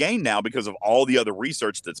 5% net gain now because of all the other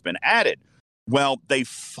research that's been added. Well, they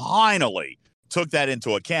finally took that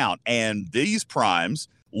into account, and these primes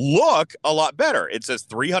look a lot better. It says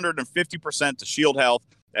 350% to shield health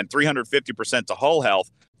and 350% to hull health.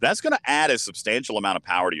 That's going to add a substantial amount of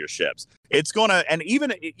power to your ships. It's going to, and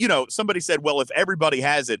even, somebody said, well, if everybody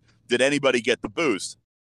has it, did anybody get the boost?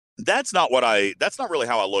 That's not really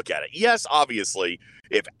how I look at it. Yes, obviously,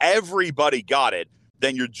 if everybody got it,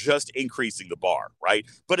 then you're just increasing the bar, right?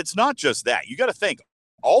 But it's not just that. You got to think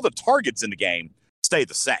all the targets in the game stay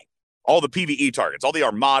the same. All the PvE targets, all the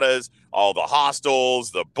armadas, all the hostiles,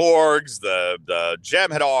 the Borgs, the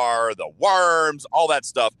Jem'Hadar, the worms, all that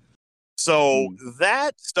stuff. So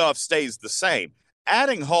that stuff stays the same.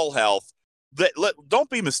 Adding hull health, don't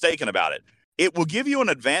be mistaken about it. It will give you an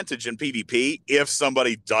advantage in PvP if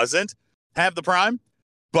somebody doesn't have the prime,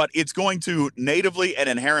 but it's going to natively and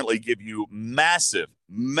inherently give you massive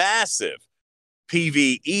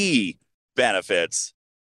PvE benefits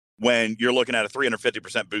when you're looking at a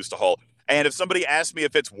 350% boost to hull. And if somebody asks me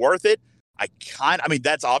if it's worth it,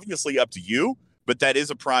 that's obviously up to you, but that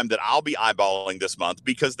is a prime that I'll be eyeballing this month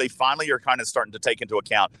because they finally are kind of starting to take into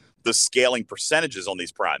account the scaling percentages on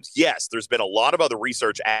these primes. Yes, there's been a lot of other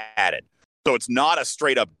research added, so it's not a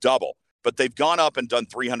straight up double, but they've gone up and done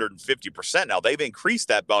 350% now. They've increased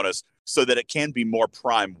that bonus so that it can be more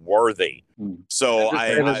prime worthy. So I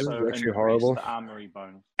actually horrible. The armory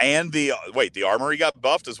bonus. And the armory got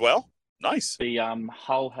buffed as well. Nice. The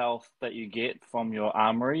hull health that you get from your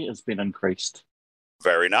armory has been increased.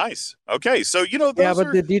 Very nice. Okay, so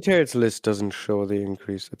the details list doesn't show the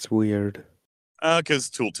increase. It's weird. Because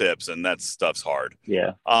tooltips and that stuff's hard.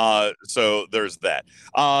 Yeah. So there's that.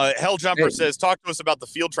 Helljumper says, talk to us about the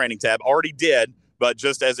field training tab. Already did, but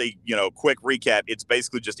just as a quick recap, it's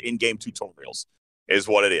basically just in-game tutorials, is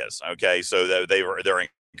what it is. Okay, so they're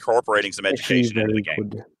incorporating some education into the game.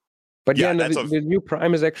 Good. But the new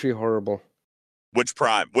prime is actually horrible. Which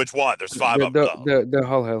prime? Which one? There's 5 of them. The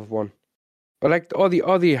hull health one. But like all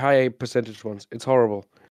the high percentage ones, it's horrible.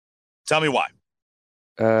 Tell me why.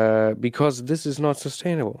 Because this is not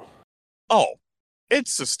sustainable. Oh,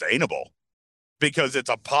 it's sustainable because it's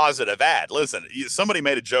a positive ad. Listen, somebody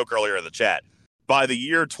made a joke earlier in the chat. By the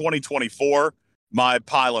year 2024, my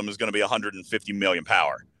pylum is going to be 150 million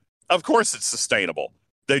power. Of course it's sustainable.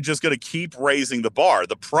 They're just going to keep raising the bar.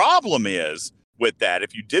 The problem is with that,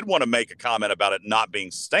 if you did want to make a comment about it not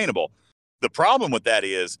being sustainable, the problem with that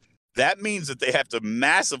is that means that they have to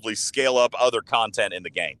massively scale up other content in the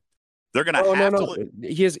game. They're going to have to.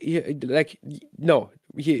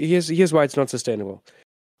 Here's why it's not sustainable.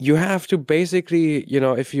 You have to basically,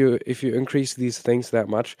 if you increase these things that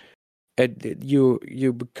much,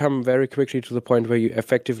 you become very quickly to the point where you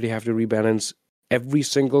effectively have to rebalance every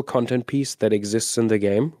single content piece that exists in the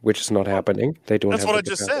game, which is not happening. They don't. That's have what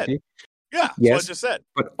the I just capacity. said. Yeah, that's what I just said.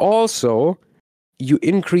 But also, you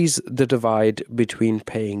increase the divide between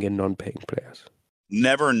paying and non-paying players.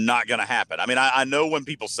 Never not going to happen. I mean, I know when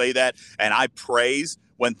people say that, and I praise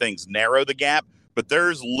when things narrow the gap, but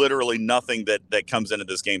there's literally nothing that comes into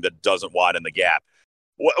this game that doesn't widen the gap.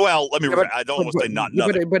 Well, let me. I don't want to say not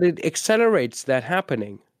nothing, but it accelerates that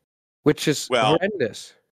happening, which is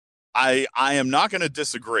horrendous. I am not going to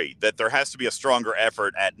disagree that there has to be a stronger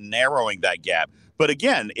effort at narrowing that gap. But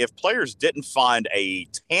again, if players didn't find a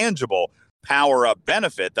tangible power-up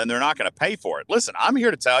benefit, then they're not going to pay for it. Listen, I'm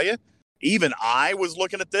here to tell you, even I was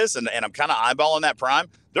looking at this, and I'm kind of eyeballing that prime.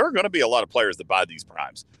 There are going to be a lot of players that buy these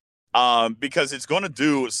primes because it's going to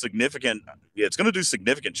do significant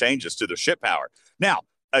changes to their ship power. Now,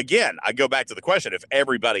 again, I go back to the question: if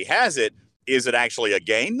everybody has it, is it actually a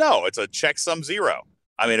gain? No, it's a checksum zero.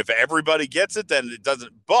 I mean, if everybody gets it, then it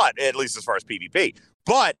doesn't. But at least as far as PvP,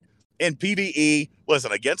 but in PvE,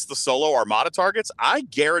 listen, against the solo Armada targets, I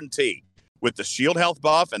guarantee with the shield health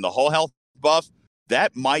buff and the hull health buff,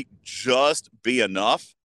 that might just be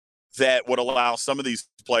enough that would allow some of these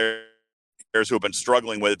players who have been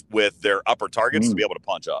struggling with their upper targets to be able to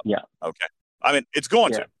punch up. Yeah. Okay. I mean, it's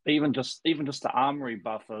going to. Even just the armory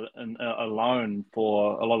buffer alone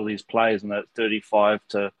for a lot of these players in that 35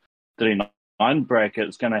 to 39 bracket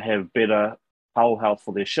is going to have better hull health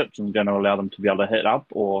for their ships and going to allow them to be able to hit up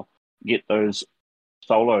or get those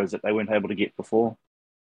solos that they weren't able to get before.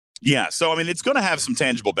 Yeah, so I mean, it's going to have some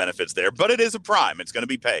tangible benefits there, but it is a prime. It's going to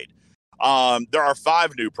be paid. There are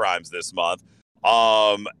 5 new primes this month,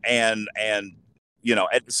 and you know,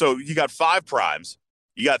 so you got 5 primes.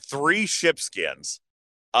 You got 3 ship skins.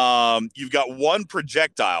 You've got 1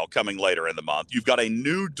 projectile coming later in the month. You've got a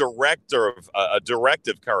new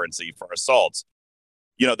directive currency for assaults.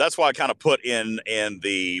 You know, that's why I kind of put in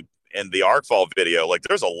the Arcfall video, like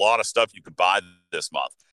there's a lot of stuff you could buy this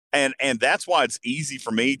month. And that's why it's easy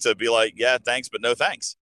for me to be like, yeah, thanks, but no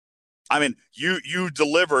thanks. I mean, you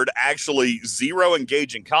delivered actually 0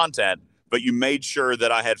 engaging content, but you made sure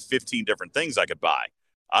that I had 15 different things I could buy.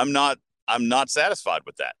 I'm not satisfied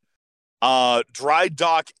with that. Dry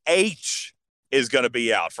Dock H is going to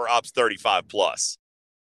be out for Ops 35 plus.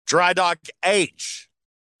 Dry Dock H.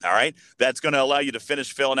 All right. That's going to allow you to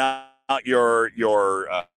finish filling out your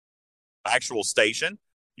actual station,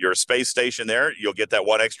 your space station there. You'll get that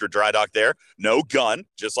 1 extra dry dock there. No gun,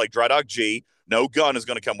 just like Dry Dock G. No gun is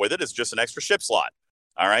going to come with it. It's just an extra ship slot.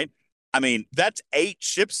 All right. I mean, that's 8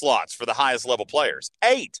 ship slots for the highest level players.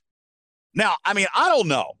 8. Now, I mean, I don't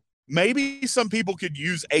know. Maybe some people could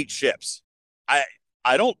use 8 ships. I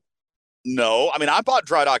don't know. I mean, I bought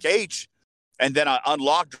Dry Dock H and then I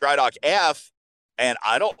unlocked Dry Dock F, and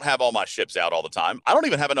I don't have all my ships out all the time. I don't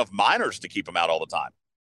even have enough miners to keep them out all the time.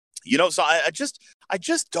 You know, so I just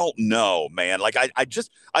don't know, man. Like I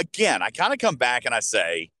kind of come back and I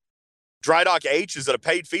say, Dry Dock H, is it a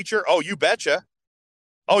paid feature? Oh, you betcha.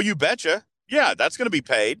 Yeah, that's going to be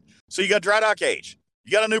paid. So you got Dry Dock H.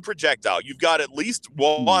 You got a new projectile. You've got at least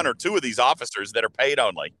 1 or 2 of these officers that are paid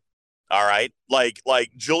only. All right. Like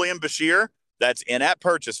Julian Bashir, that's in-app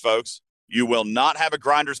purchase, folks. You will not have a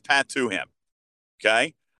grinder's path to him.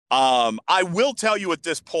 Okay. I will tell you at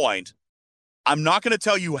this point, I'm not going to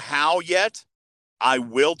tell you how yet. I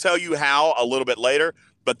will tell you how a little bit later,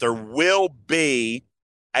 but there will be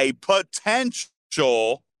a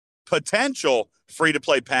potential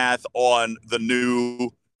free-to-play path on the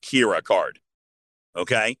new Kira card.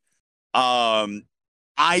 Okay?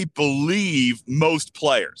 I believe most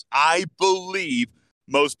players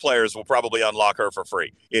will probably unlock her for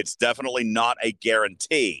free. It's definitely not a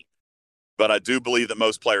guarantee, but I do believe that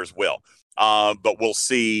most players will. But we'll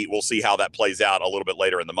see how that plays out a little bit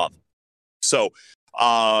later in the month. So,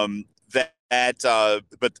 but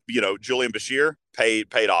you know, Julian Bashir,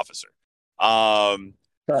 paid officer.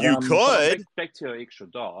 You could back to your extra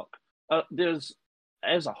dock. There's,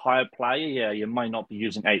 as a higher player, yeah, you may not be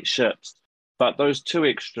using 8 ships, but those 2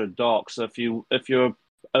 extra docks, if you're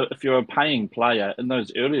a paying player in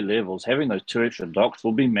those early levels, having those 2 extra docks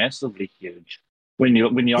will be massively huge. When you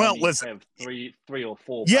only have three or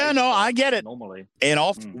 4. Yeah, no, I get it. Normally, and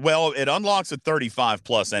well, it unlocks at 35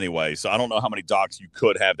 plus anyway, so I don't know how many docks you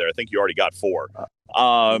could have there. I think you already got 4.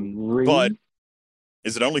 But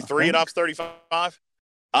is it only 3 at Ops 35?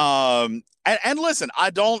 And listen,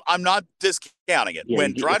 I'm not discounting it.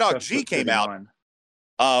 When Dry Dock G came out,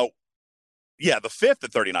 the 5th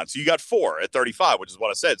at 39. So you got 4 at 35, which is what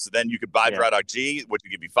I said. So then you could buy Dry Dock G, which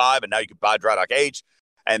would give you 5, and now you could buy Dry Dock H,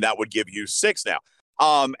 and that would give you 6 now.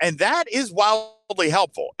 And that is wildly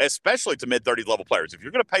helpful, especially to mid-30s level players. If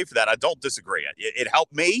you're going to pay for that, I don't disagree. It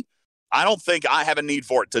helped me. I don't think I have a need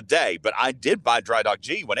for it today, but I did buy Dry Dock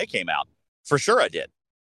G when it came out. For sure I did.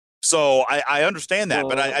 So I understand that,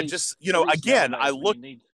 but I just, you know, again, I look...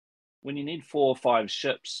 When you need 4 or 5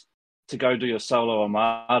 ships to go do your solo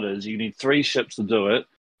armadas, you need 3 ships to do it,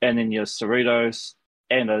 and then your Cerritos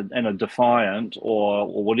and a Defiant or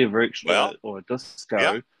whatever extra, or a Disco.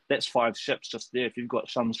 Yeah. That's 5 ships just there. If you've got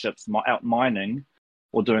some ships out mining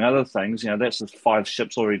or doing other things, you know, that's just 5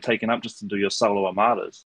 ships already taken up just to do your solo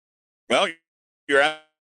armadas. Well, you're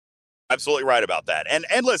absolutely right about that. And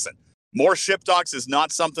listen, more ship docks is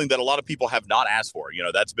not something that a lot of people have not asked for. You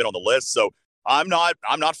know, that's been on the list. So I'm not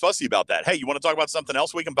fussy about that. Hey, you want to talk about something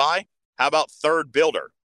else we can buy? How about 3rd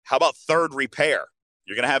builder? How about 3rd repair?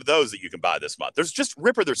 You're going to have those that you can buy this month. There's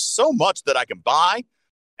so much that I can buy.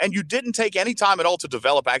 And you didn't take any time at all to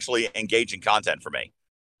develop actually engaging content for me.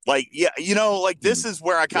 Like, yeah, you know, like this is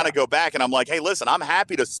where I kind of go back and I'm like, hey, listen, I'm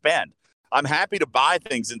happy to spend. I'm happy to buy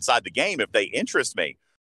things inside the game if they interest me.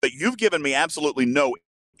 but you've given me absolutely no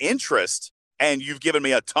interest, and you've given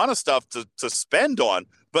me a ton of stuff to spend on,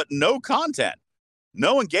 but no content,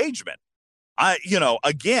 no engagement.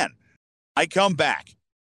 Again, I come back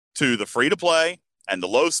to the free-to-play and the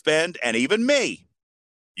low spend, and even me.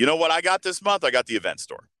 You know what I got this month? I got the event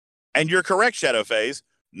store. And you're correct, Shadow Phase.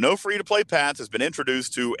 No free-to-play path has been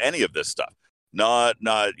introduced to any of this stuff.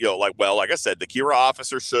 Like I said, the Kira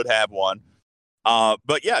officer should have one.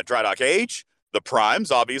 But yeah, Drydock H, the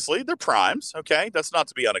primes, obviously, they're primes. Okay, that's not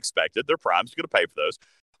to be unexpected. They're primes. You're going to pay for those.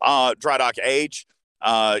 Drydock H,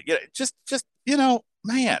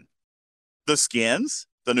 man, the skins,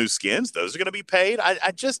 the new skins, those are going to be paid.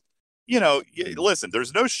 Listen,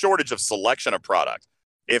 there's no shortage of selection of product.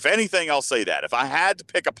 If anything, I'll say that. If I had to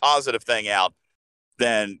pick a positive thing out,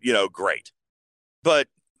 then, great. But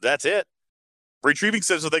that's it. Retrieving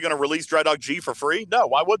says, are they going to release Drydock G for free? No,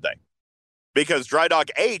 why would they? Because Drydock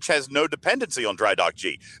H has no dependency on Drydock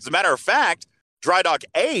G. As a matter of fact, Drydock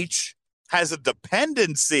H has a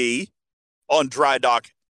dependency on Drydock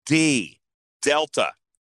D, Delta.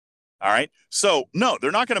 All right? So, no,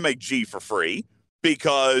 they're not going to make G for free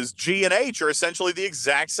because G and H are essentially the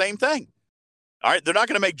exact same thing. All right? They're not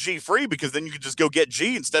going to make G free because then you can just go get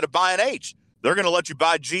G instead of buying H. They're going to let you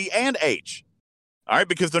buy G and H. All right?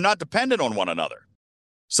 Because they're not dependent on one another.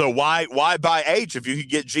 So why buy H if you can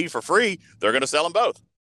get G for free? They're going to sell them both.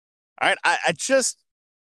 All right? I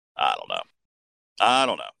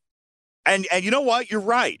don't know. And you know what? You're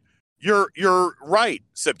right. You're right,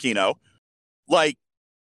 Sipkino. Like,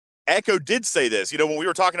 Echo did say this, when we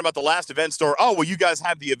were talking about the last event store. Oh, well, you guys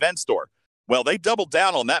have the event store. Well, they doubled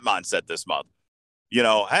down on that mindset this month.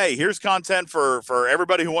 Hey, here's content for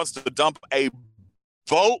everybody who wants to dump a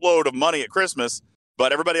boatload of money at Christmas,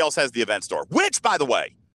 but everybody else has the event store, which, by the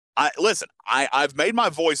way, I've made my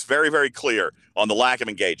voice very, very clear on the lack of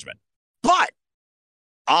engagement, but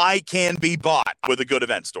I can be bought with a good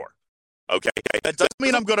event store. Okay. That doesn't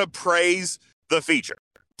mean I'm going to praise the feature.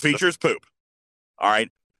 Feature's poop. All right.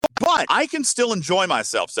 But I can still enjoy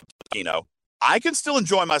myself, I can still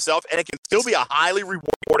enjoy myself, and it can still be a highly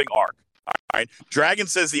rewarding arc. All right. Dragon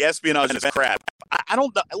says the espionage is crap. I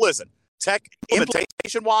don't know. Listen, tech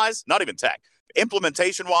implementation-wise, not even tech.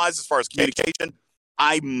 Implementation-wise, as far as communication,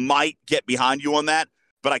 I might get behind you on that,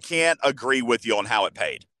 but I can't agree with you on how it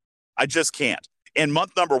paid. I just can't. In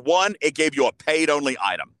month number 1, it gave you a paid-only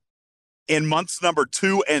item. In months number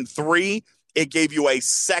 2 and 3, it gave you a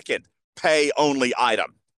second pay-only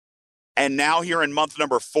item. And now here in month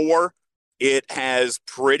number 4, it has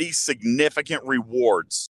pretty significant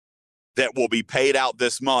rewards that will be paid out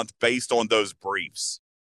this month based on those briefs.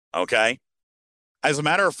 Okay? As a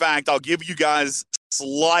matter of fact, I'll give you guys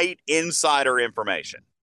slight insider information,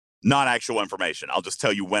 not actual information. I'll just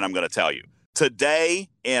tell you when I'm going to tell you. Today,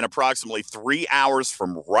 in approximately 3 hours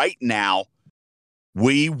from right now,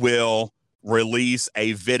 we will release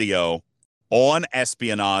a video on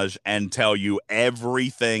espionage and tell you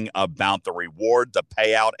everything about the reward, the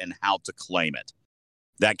payout, and how to claim it.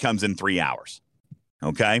 That comes in 3 hours.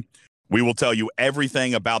 Okay? We will tell you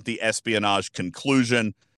everything about the espionage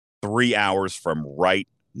conclusion 3 hours from right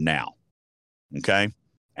now. Okay?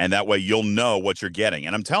 And that way you'll know what you're getting.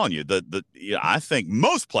 And I'm telling you, I think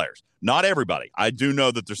most players, not everybody, I do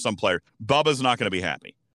know that there's some player, Bubba's not going to be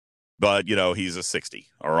happy. But, he's a 60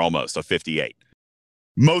 or almost a 58.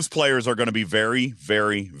 Most players are going to be very,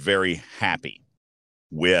 very, very happy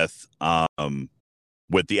with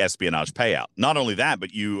the espionage payout. Not only that, but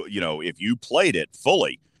if you played it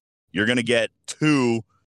fully, you're going to get two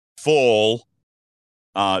full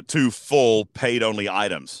paid only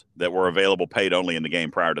items that were available paid only in the game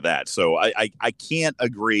prior to that. So I can't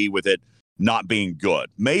agree with it not being good.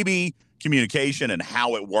 Maybe communication and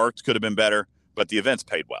how it worked could have been better, but the events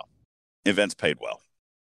paid well.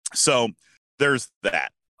 So there's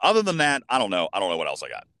that. Other than that, I don't know what else I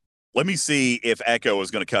got. Let me see if Echo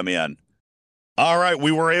is going to come in. All right,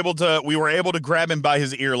 we were able to grab him by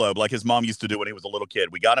his earlobe like his mom used to do when he was a little kid.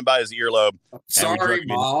 We got him by his earlobe. Sorry,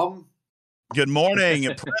 Mom. Good morning,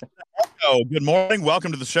 Echo. Good morning.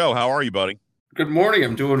 Welcome to the show. How are you, buddy? Good morning.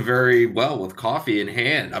 I'm doing very well with coffee in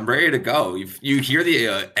hand. I'm ready to go. You hear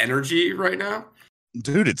the energy right now?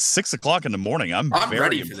 Dude, it's 6 o'clock in the morning. I'm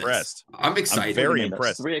very impressed. I'm excited. I'm very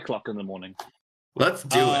impressed. It's 3 o'clock in the morning. Let's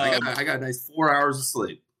do it. I got a nice 4 hours of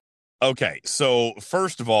sleep. Okay, so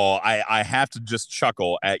first of all, I have to just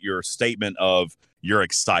chuckle at your statement of you're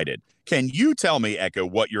excited. Can you tell me, Echo,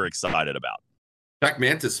 what you're excited about? Check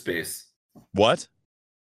Mantis Space. What?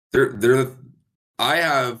 I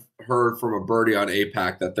have heard from a birdie on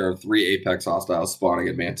APAC that there are 3 Apex hostiles spawning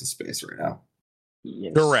in Mantis Space right now.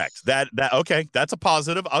 Yes. Correct. That okay. That's a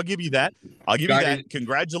positive. I'll give you that.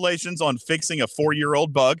 Congratulations on fixing a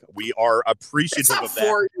 4-year-old bug. We are appreciative It's not of that.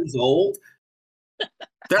 4 years old.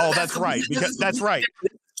 That's right. Because that's right.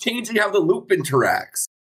 Changing how the loop interacts.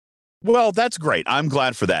 Well, that's great. I'm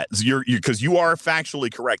glad for that. Because you are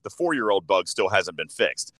factually correct. The 4-year-old bug still hasn't been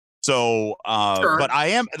fixed. So, Sure. But I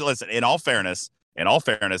am. Listen. In all fairness,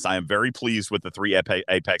 I am very pleased with the 3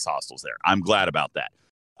 Apex hostiles there. I'm glad about that.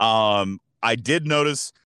 I did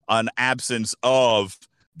notice an absence of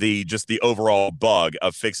the overall bug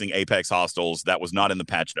of fixing Apex hostiles that was not in the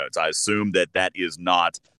patch notes. I assume that is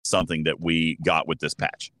not something that we got with this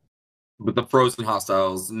patch. With the frozen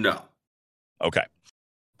hostiles, no. Okay.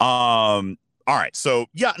 All right. So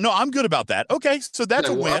yeah, no, I'm good about that. Okay, so that's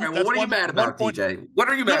a win. Right, well, what are you mad about, DJ? What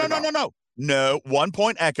are you mad about? No. 1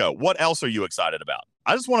 point Echo. What else are you excited about?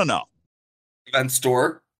 I just want to know. Event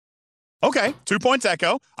store. Okay, 2 points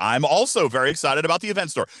Echo. I'm also very excited about the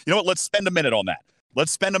event store. You know what? Let's spend a minute on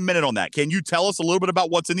that. Can you tell us a little bit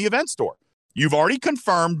about what's in the event store? You've already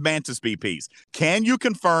confirmed Mantis BPs. Can you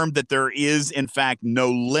confirm that there is, in fact,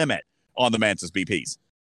 no limit on the Mantis BPs?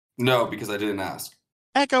 No, because I didn't ask.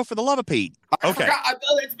 Echo, for the love of Pete. Okay.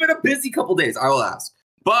 It's been a busy couple days. I will ask.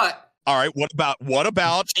 But all right, what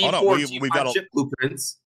about G4, hold on, we've got ship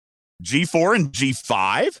blueprints. G4 and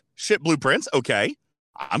G5 ship blueprints. Okay.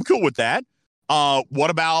 I'm cool with that. What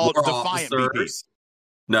about Defiant BPs?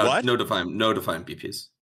 No, what? no Defiant BPs.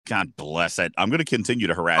 God bless it. I'm going to continue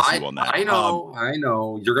to harass you on that. I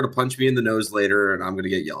know. You're going to punch me in the nose later, and I'm going to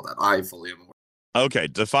get yelled at. I fully am aware. Okay,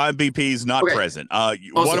 Defiant BPs not present.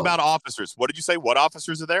 What about officers? What did you say? What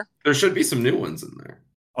officers are there? There should be some new ones in there.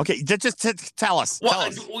 Okay, just tell us.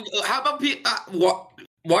 How about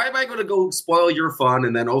why am I going to go spoil your fun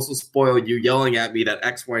and then also spoil you yelling at me that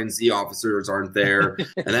X, Y, and Z officers aren't there?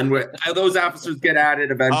 And then those officers get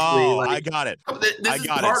added eventually. Oh, I got it. I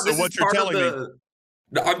got it. So what you're telling me?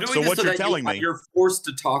 No, I'm doing this so that you're forced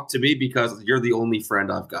to talk to me because you're the only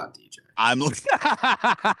friend I've got, DJ. I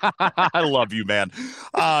love you, man.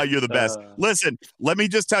 You're the best. Listen, let me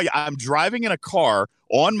just tell you, I'm driving in a car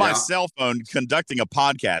on my cell phone conducting a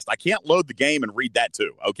podcast. I can't load the game and read that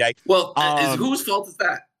too. Okay. Well, whose fault is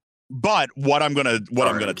that? But what I'm gonna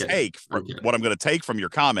take from your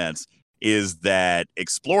comments is that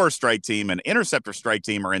Explorer Strike Team and Interceptor Strike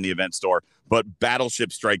Team are in the event store, but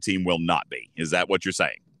Battleship Strike Team will not be. Is that what you're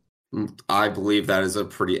saying? I believe that is a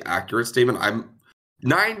pretty accurate statement. I'm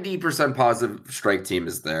 90% positive Strike Team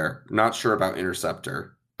is there. Not sure about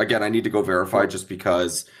Interceptor. Again, I need to go verify just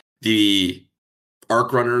because the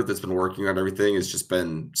Arc Runner that's been working on everything has just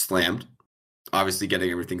been slammed. Obviously getting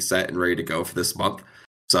everything set and ready to go for this month.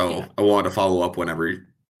 So I wanted to follow up whenever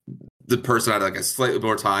the person had like a slightly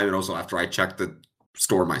more time and also after I checked the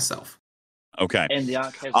store myself. Okay. And the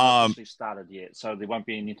Arc hasn't actually started yet, so there won't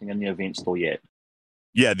be anything in the event store yet.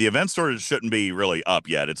 Yeah, the event store shouldn't be really up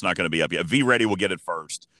yet. It's not going to be up yet. V-Ready will get it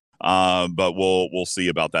first, but we'll see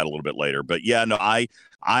about that a little bit later. But yeah, no, I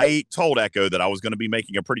told Echo that I was going to be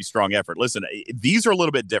making a pretty strong effort. Listen, these are a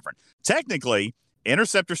little bit different. Technically,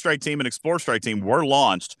 Interceptor Strike Team and Explorer Strike Team were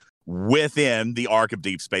launched within the arc of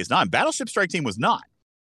Deep Space Nine. Battleship Strike Team was not.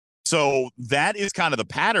 So that is kind of the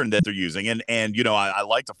pattern that they're using. And you know, I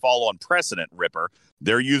like to follow on precedent, Ripper.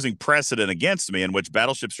 They're using precedent against me in which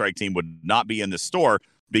Battleship Strike Team would not be in the store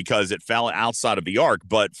because it fell outside of the arc.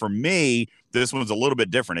 But for me, this one's a little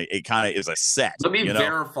bit different. It kind of is a set. Let me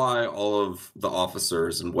verify all of the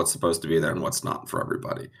officers and what's supposed to be there and what's not for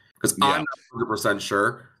everybody. Because I'm not 100%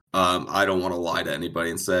 sure. I don't want to lie to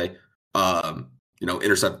anybody and say,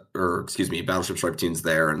 Battleship Strike Team's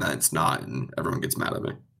there and then it's not, and everyone gets mad at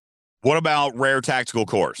me. What about rare tactical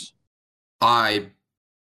cores? I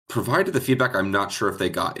provided the feedback. I'm not sure if they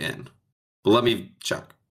got in, but let me check.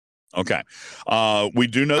 Okay. We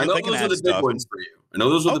do know that they can add those are the stuff. big ones for you. I know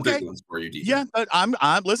those are the big ones for you, DJ. Yeah, but I'm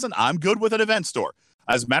good with an event store.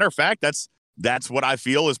 As a matter of fact, that's what I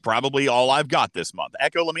feel is probably all I've got this month.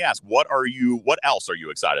 Echo, let me ask, what else are you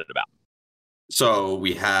excited about? So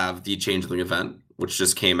we have the Changeling event, which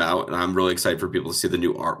just came out, and I'm really excited for people to see the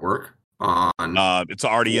new artwork. It's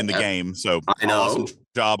already in the game, so I know. Awesome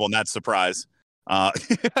job on that surprise.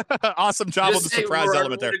 Awesome job on the surprise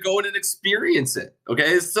element there. To go in and experience it.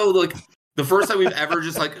 Okay, so like the first time we've ever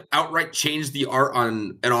just like outright changed the art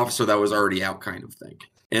on an officer that was already out, kind of thing.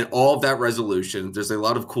 And all of that resolution, there's a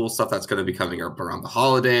lot of cool stuff that's going to be coming up around the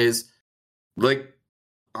holidays. Like,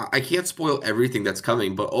 I can't spoil everything that's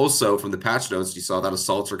coming, but also from the patch notes, you saw that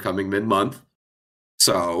assaults are coming mid-month.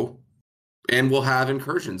 So, and we'll have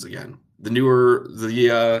incursions again.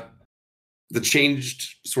 The the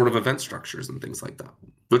changed sort of event structures and things like that,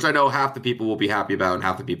 which I know half the people will be happy about and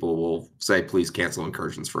half the people will say, please cancel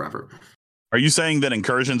incursions forever. Are you saying that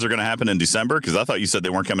incursions are going to happen in December? Because I thought you said they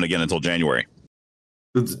weren't coming again until January.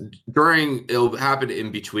 It'll happen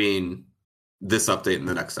in between this update and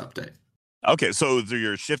the next update. Okay, so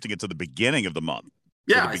you're shifting it to the beginning of the month.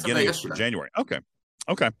 Yeah, the beginning of January. Okay.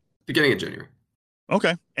 Beginning of January.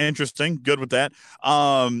 Okay, interesting. Good with that.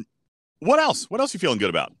 What else? What else are you feeling good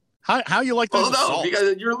about? How you like those assaults?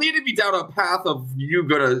 Because you're leading me down a path of you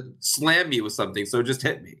gonna slam me with something, so just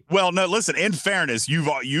hit me. Well, no, listen, in fairness,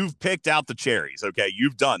 you've picked out the cherries, okay?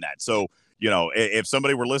 You've done that. So, if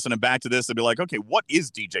somebody were listening back to this, they'd be like, okay, what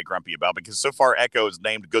is DJ grumpy about? Because so far Echo has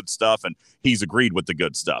named good stuff and he's agreed with the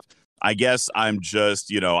good stuff. I guess I'm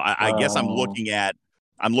just, I guess I'm looking at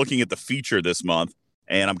the feature this month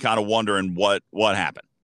and I'm kind of wondering what happened.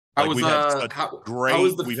 Like,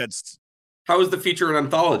 How was the feature in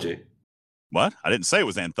Anthology? What? I didn't say it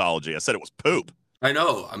was Anthology. I said it was poop. I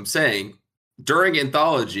know. I'm saying during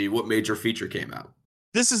Anthology, what major feature came out?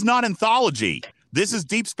 This is not Anthology. This is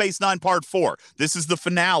Deep Space Nine Part 4. This is the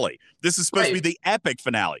finale. This is supposed to be the epic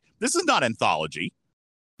finale. This is not Anthology.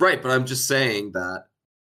 Right, but I'm just saying that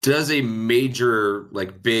does a major,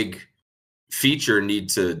 big feature need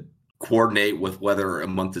to coordinate with whether a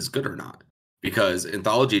month is good or not? Because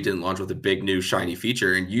Anthology didn't launch with a big new shiny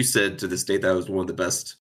feature, and you said to this date that was one of the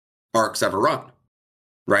best arcs ever run,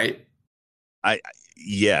 right?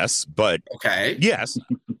 Yes, but okay, yes.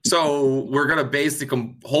 So we're gonna base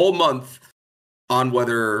the whole month on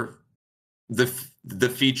whether the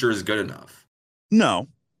feature is good enough. No.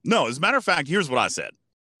 As a matter of fact, here's what I said.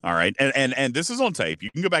 All right, and this is on tape.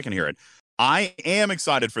 You can go back and hear it. I am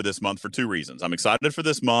excited for this month for two reasons. I'm excited for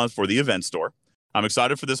this month for the event store. I'm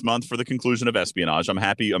excited for this month for the conclusion of Espionage.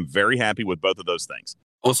 I'm very happy with both of those things.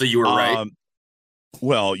 Also, you were right.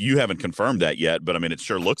 Well, you haven't confirmed that yet, but I mean, it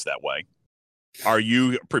sure looks that way. Are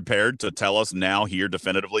you prepared to tell us now here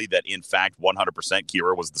definitively that, in fact, 100%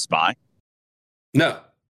 Kira was the spy? No.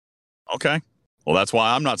 Okay. Well, that's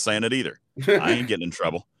why I'm not saying it either. I ain't getting in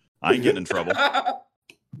trouble. All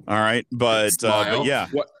right. But yeah.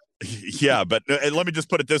 What? Yeah, but let me just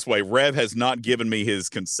put it this way. Rev has not given me his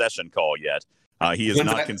concession call yet. He has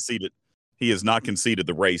not conceded. He has not conceded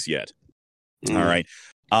the race yet. All right.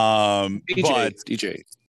 DJ,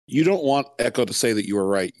 you don't want Echo to say that you were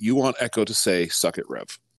right. You want Echo to say, "Suck it,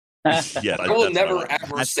 Rev." Yeah, I will never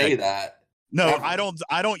ever say that. No, never.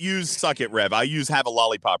 I don't use "suck it, Rev." I use "have a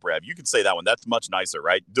lollipop, Rev." You can say that one. That's much nicer,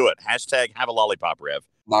 right? Do it. # have a lollipop, Rev.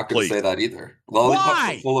 Not going to say that either.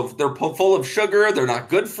 Lollipops are full of sugar. They're not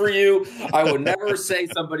good for you. I would never say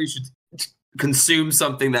somebody should consume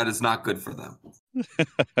something that is not good for them.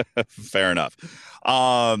 Fair enough.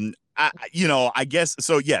 I guess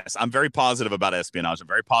so. Yes, I'm very positive about Espionage. I'm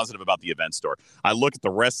very positive about the event store. I look at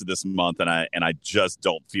the rest of this month and I just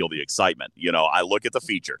don't feel the excitement. I look at the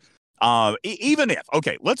feature. Even if,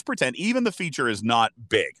 okay, let's pretend even the feature is not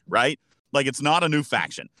big, right? Like, it's not a new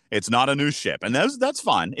faction. It's not a new ship. And that's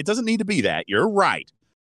fine. It doesn't need to be that. You're right.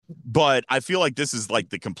 But I feel like this is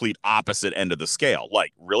like the complete opposite end of the scale.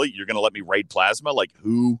 Like, really? You're going to let me raid Plasma? Like,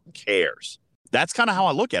 who cares? That's kind of how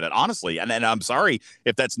I look at it, honestly. And I'm sorry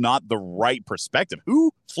if that's not the right perspective.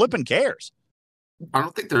 Who flipping cares? I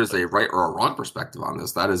don't think there's a right or a wrong perspective on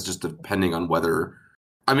this. That is just depending on whether...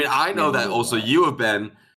 I mean, I know that also you have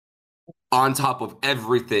been on top of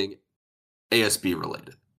everything ASB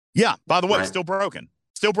related. Yeah, by the way, Still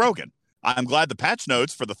broken. I'm glad the patch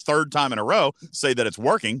notes for the third time in a row say that it's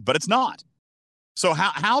working, but it's not. So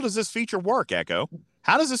how does this feature work, Echo?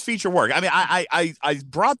 How does this feature work? I mean, I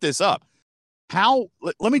brought this up.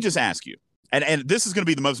 Let me just ask you, and this is going to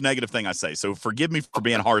be the most negative thing I say, so forgive me for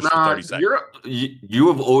being harsh for 30 seconds. You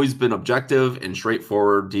have always been objective and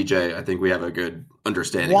straightforward, DJ. I think we have a good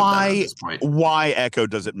understanding of that at this point. Why, Echo,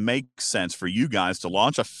 does it make sense for you guys to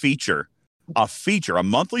launch a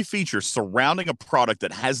monthly feature surrounding a product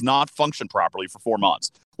that has not functioned properly for 4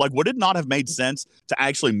 months? Like, would it not have made sense to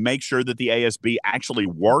actually make sure that the ASB actually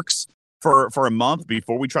works for a month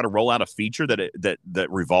before we try to roll out a feature that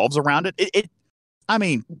revolves around it? I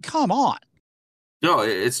mean, come on. No,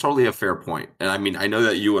 it's totally a fair point. And I mean, I know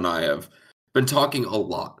that you and I have been talking a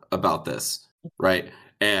lot about this, right?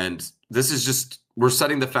 And this is just, we're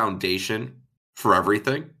setting the foundation for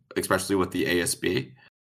everything, especially with the ASB.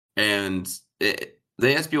 And the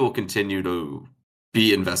ASB will continue to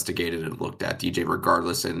be investigated and looked at, DJ,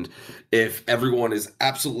 regardless. And if everyone is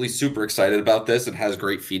absolutely super excited about this and has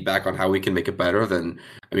great feedback on how we can make it better, then,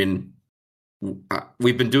 I mean,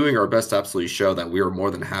 we've been doing our best to absolutely show that we are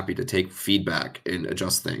more than happy to take feedback and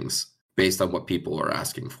adjust things based on what people are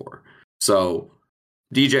asking for. So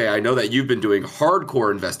DJ, I know that you've been doing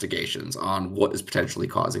hardcore investigations on what is potentially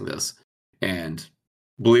causing this. And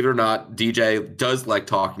believe it or not, DJ does like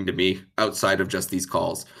talking to me outside of just these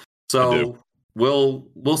calls. So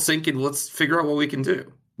we'll sync and let's figure out what we can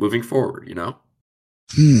do moving forward, you know?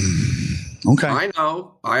 Okay. I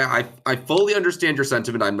know. I fully understand your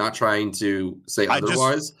sentiment. I'm not trying to say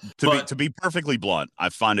otherwise. To be perfectly blunt, I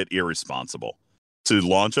find it irresponsible to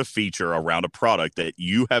launch a feature around a product that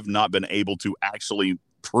you have not been able to actually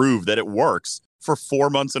prove that it works for 4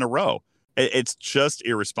 months in a row. It's just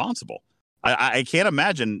irresponsible. I can't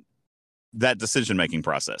imagine that decision-making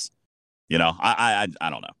process. You know, I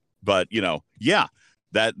don't know. But, you know, yeah,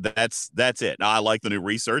 that's it. Now, I like the new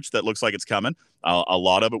research that looks like it's coming. A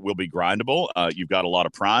lot of it will be grindable. You've got a lot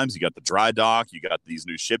of primes. You got the dry dock. You got these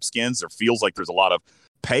new ship skins. There feels like there's a lot of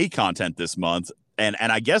pay content this month. And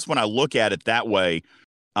I guess when I look at it that way,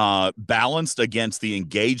 balanced against the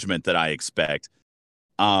engagement that I expect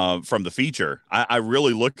from the feature, I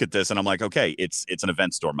really look at this and I'm like, okay, it's an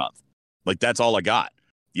event store month. Like, that's all I got.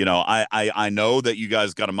 You know, I know that you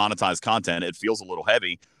guys got to monetize content. It feels a little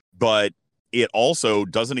heavy, but it also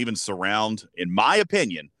doesn't even surround, in my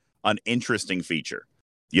opinion, an interesting feature.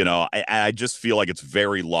 You know, I just feel like it's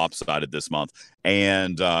very lopsided this month.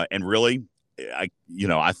 And really,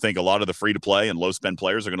 I think a lot of the free to play and low spend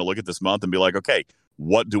players are going to look at this month and be like, okay,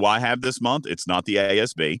 what do I have this month? It's not the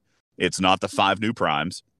ASB. It's not the 5 new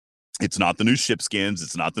primes. It's not the new ship skins.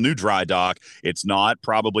 It's not the new dry dock. It's not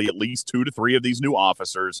probably at least 2 to 3 of these new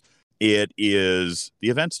officers. It is the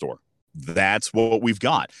event store. That's what we've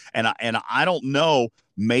got. And I don't know,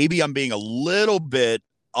 maybe I'm being a little bit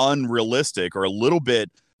unrealistic or a little bit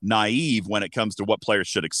naive when it comes to what players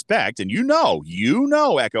should expect. And you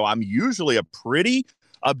know, Echo, I'm usually a pretty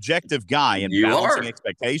objective guy in balancing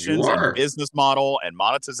expectations and business model and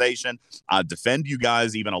monetization. I defend you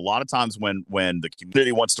guys even a lot of times when the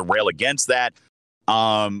community wants to rail against that.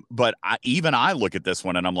 But I look at this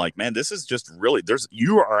one and I'm like, man, this is just really,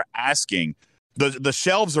 you are asking, the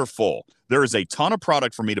shelves are full. There is a ton of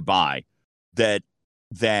product for me to buy that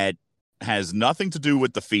has nothing to do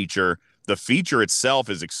with the feature. The feature itself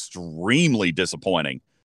is extremely disappointing.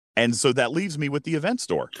 And so that leaves me with the event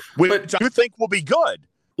store, which I think will be good.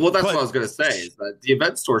 Well, that's what I was going to say, is that the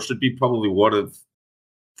event store should be probably one of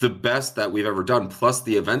the best that we've ever done, plus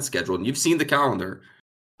the event schedule. And you've seen the calendar.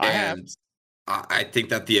 I think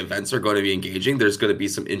that the events are going to be engaging. There's going to be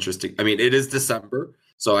some interesting, I mean, it is December,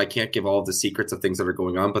 so I can't give all of the secrets of things that are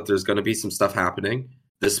going on, but there's going to be some stuff happening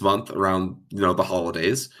this month around, the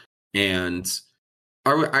holidays. And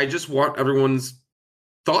I just want everyone's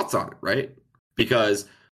thoughts on it, right? Because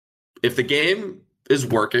if the game is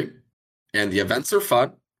working and the events are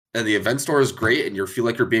fun and the event store is great and you feel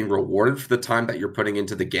like you're being rewarded for the time that you're putting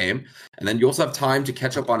into the game, and then you also have time to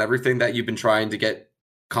catch up on everything that you've been trying to get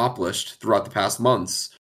accomplished throughout the past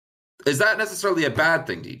months, is that necessarily a bad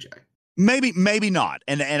thing, DJ? Maybe not.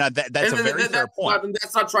 And that's a very fair point.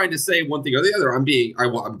 That's not trying to say one thing or the other. I'm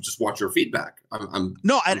just watch your feedback. I'm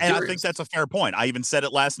I think that's a fair point. I even said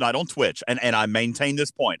it last night on Twitch, and I maintain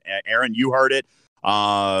this point. Aaron, you heard it.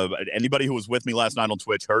 Anybody who was with me last night on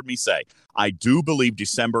Twitch heard me say, I do believe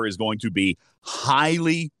December is going to be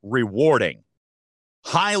highly rewarding.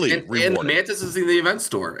 And Mantis is in the event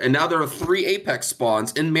store. And now there are 3 Apex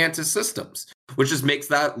spawns in Mantis systems, which just makes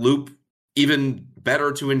that loop even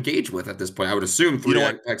better to engage with at this point. I would assume 3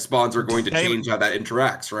 Apex spawns are going to change how that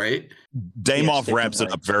interacts, right? Damoff wraps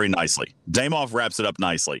it up very nicely.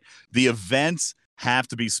 The events have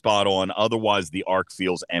to be spot on. Otherwise, the arc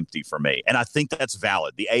feels empty for me. And I think that's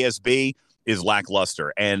valid. The ASB is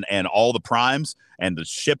lackluster. And all the primes and the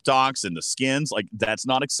ship docks and the skins, like, that's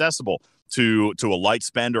not accessible to a light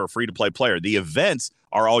spend or a free-to-play player. The events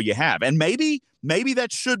are all you have. And maybe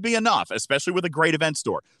that should be enough, especially with a great event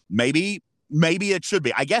store. Maybe it should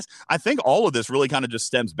be. I think all of this really kind of just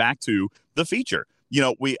stems back to the feature.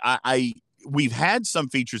 We've had some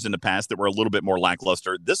features in the past that were a little bit more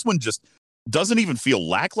lackluster. This one just doesn't even feel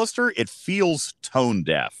lackluster. It feels tone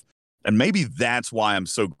deaf. And maybe that's why I'm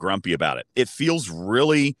so grumpy about it. It feels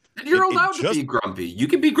really... And you're allowed to be grumpy. You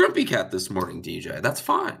can be Grumpy Cat this morning, DJ. That's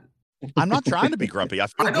fine. I'm not trying to be grumpy. I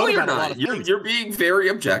know you're not. You're being very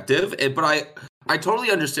objective, but I totally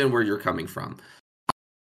understand where you're coming from.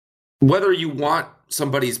 Whether you want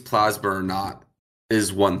somebody's plasma or not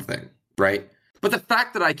is one thing, right? But the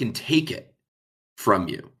fact that I can take it from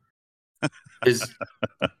you is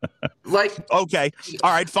like... Okay.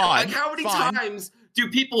 All right, fine. Like, how many times do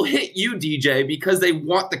people hit you, DJ, because they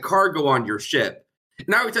want the cargo on your ship?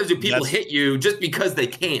 And how many times do people hit you just because they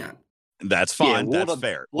can? That's fine. That's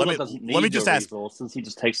fair. Let me just ask. Resources. He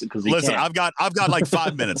just takes it because he Listen, can. I've got like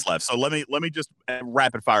 5 minutes left, so let me just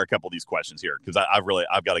rapid fire a couple of these questions here because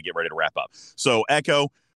I've got to get ready to wrap up. So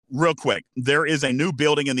Echo, real quick, there is a new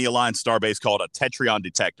building in the Alliance Starbase called a Tetryon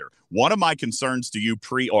detector. One of my concerns to you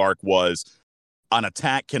pre-arc was an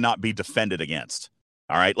attack cannot be defended against.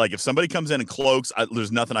 All right, like if somebody comes in and cloaks,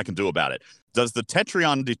 there's nothing I can do about it. Does the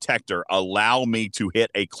Tetryon detector allow me to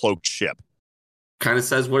hit a cloaked ship? Kind of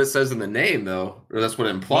says what it says in the name, though, or that's what it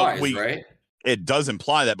implies, right? It does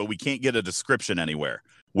imply that, but we can't get a description anywhere.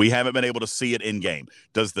 We haven't been able to see it in game.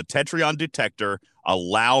 Does the Tetryon detector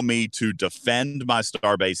allow me to defend my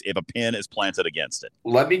starbase if a pin is planted against it?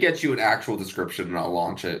 Let me get you an actual description, and I'll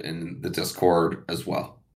launch it in the Discord as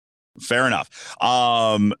well. Fair enough.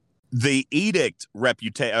 The edict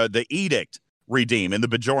redeem in the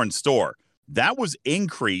Bajoran store, that was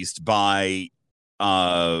increased by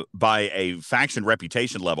a faction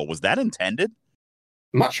reputation level. Was that intended?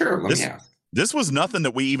 I'm not sure. Let me ask. This was nothing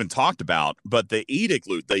that we even talked about, but the edict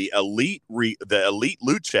loot, the elite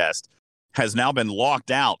loot chest, has now been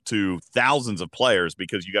locked out to thousands of players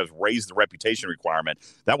because you guys raised the reputation requirement.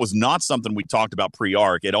 That was not something we talked about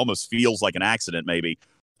pre-arc. It almost feels like an accident, maybe.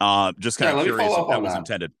 Just kind of curious if that was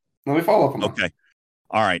intended. Let me follow up on that. Okay.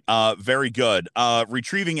 All right. Very good.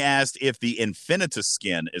 Retrieving asked if the Infinitus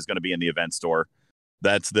skin is going to be in the event store.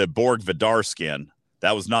 That's the Borg Vidar skin.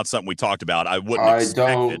 That was not something we talked about. I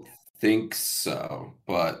don't think so,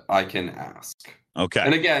 but I can ask. Okay.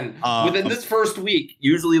 And again, within this first week,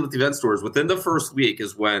 usually with the event stores, within the first week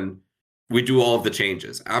is when we do all of the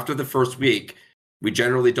changes. After the first week, we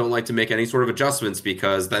generally don't like to make any sort of adjustments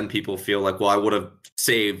because then people feel like, well, I would have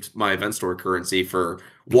saved my event store currency for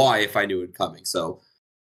Y if I knew it coming. So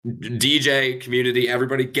DJ, community,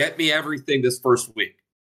 everybody, get me everything this first week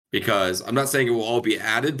because I'm not saying it will all be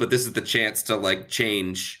added, but this is the chance to like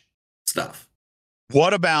change stuff.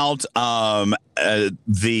 What about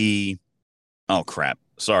the? Oh crap!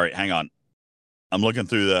 Sorry, hang on. I'm looking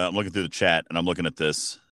through the chat and I'm looking at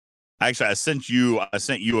this. Actually, I sent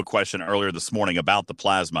you a question earlier this morning about the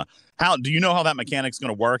plasma. How do you know how that mechanic's going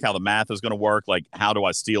to work? How the math is going to work? Like, how do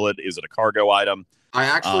I steal it? Is it a cargo item? I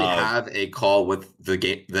actually have a call with the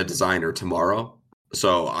designer tomorrow,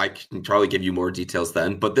 so I can probably give you more details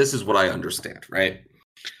then. But this is what I understand, right?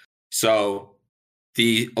 So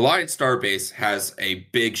the Alliance Starbase has a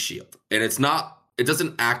big shield, and it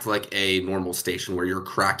doesn't act like a normal station where you're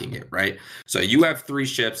cracking it, right? So you have 3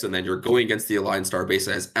 ships, and then you're going against the Alliance Starbase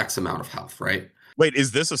that has X amount of health, right? Wait,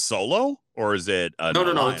 is this a solo or is it?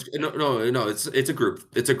 No. It's a group.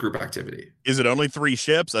 It's a group activity. Is it only 3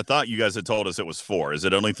 ships? I thought you guys had told us it was 4. Is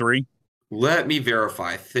it only 3? Let me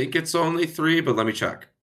verify. I think it's only 3, but let me check.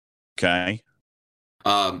 Okay.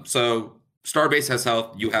 So Starbase has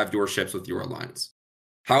health. You have your ships with your alliance.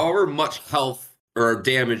 However much health or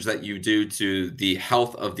damage that you do to the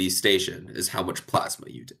health of the station is how much plasma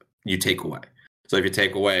you take away. So if you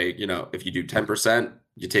take away, if you do 10%,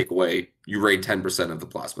 you raid 10% of the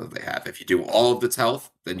plasma that they have. If you do all of its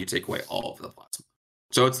health, then you take away all of the plasma.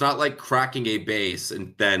 So it's not like cracking a base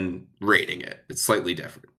and then raiding it. It's slightly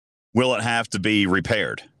different. Will it have to be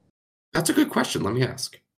repaired? That's a good question. Let me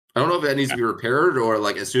ask. I don't know if it needs to be repaired or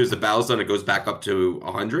like as soon as the battle's done, it goes back up to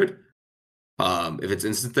 100. If it's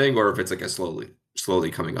instant thing or if it's like a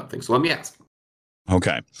slowly coming up thing. So let me ask.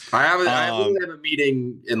 Okay. I literally have a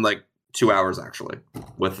meeting in like 2 hours actually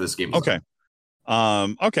with this game. Okay.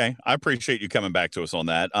 Okay. I appreciate you coming back to us on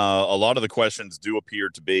that. A lot of the questions do appear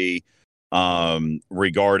to be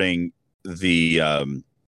regarding the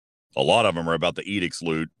a lot of them are about the edicts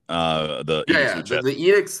loot. The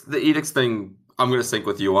edicts thing I'm going to sync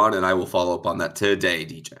with you on, and I will follow up on that today,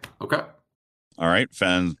 DJ. Okay. All right,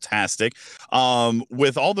 fantastic.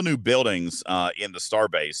 With all the new buildings in the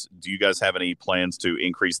Starbase, do you guys have any plans to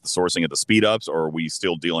increase the sourcing of the speed ups, or are we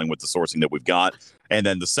still dealing with the sourcing that we've got? And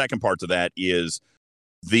then the second part to that is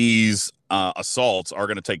these assaults are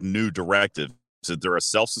going to take new directives. Is there a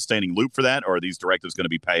self-sustaining loop for that, or are these directives going to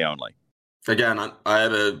be pay only? Again, I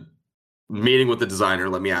had a meeting with the designer.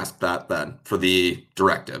 Let me ask that then for the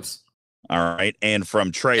directives. All right, and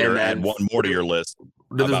from Trader, add one more to your list.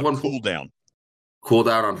 There's one cooldown.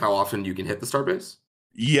 Cooldown on how often you can hit the Starbase?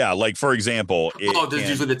 Yeah, like for example, there's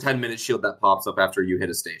usually the 10-minute shield that pops up after you hit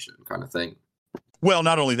a station, kind of thing. Well,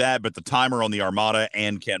 not only that, but the timer on the Armada,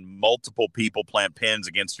 and can multiple people plant pins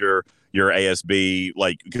against your ASB?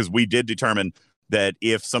 Like, because we did determine that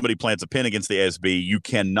if somebody plants a pin against the ASB, you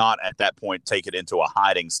cannot at that point take it into a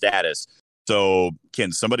hiding status. So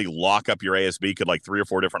can somebody lock up your ASB? Could like 3 or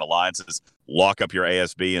 4 different alliances lock up your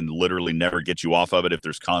ASB and literally never get you off of it if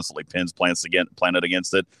there's constantly pins planted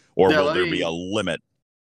against it? Or will there be a limit?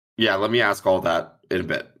 Yeah, let me ask all that in a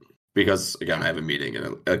bit because again, I have a meeting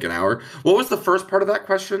in like an hour. What was the first part of that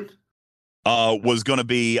question? Was going to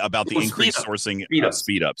be about the increased sourcing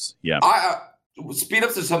speed ups. Yeah. Speed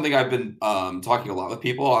ups is something I've been talking a lot with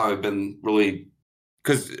people. I've been really,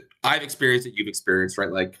 because I've experienced it, you've experienced,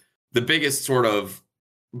 right? Like the biggest sort of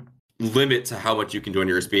limit to how much you can do on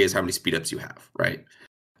your USB is how many speed ups you have, right?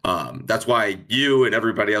 That's why you and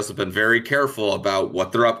everybody else have been very careful about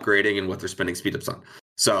what they're upgrading and what they're spending speed ups on.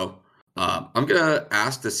 So I'm gonna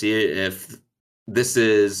ask to see if this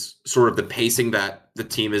is sort of the pacing that the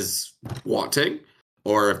team is wanting,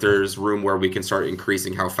 or if there's room where we can start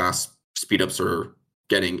increasing how fast speed ups are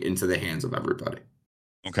getting into the hands of everybody.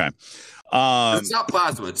 Okay. It's not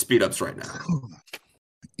plasma, it's speed ups right now.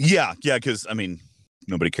 Yeah, because I mean,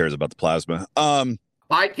 nobody cares about the plasma.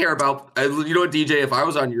 I care about, you know what, DJ, if I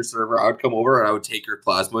was on your server, I would come over and I would take your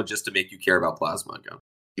plasma just to make you care about plasma again.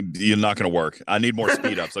 You're not going to work. I need more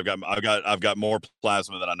speed ups. I've got more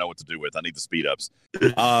plasma than I know what to do with. I need the speed ups.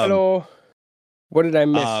 Hello. What did I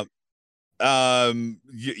miss?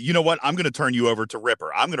 You know what? I'm going to turn you over to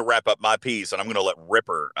Ripper. I'm going to wrap up my piece, and I'm going to let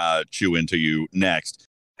Ripper chew into you next.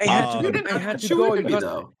 I had to go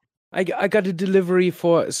because I got a delivery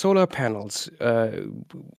for solar panels.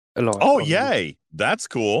 Along. Oh, yay! That's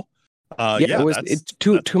cool. It was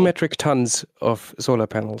two metric tons of solar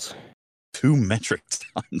panels. 2 metric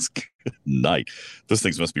tons. Good night. Those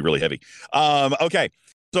things must be really heavy. Okay,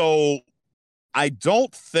 so I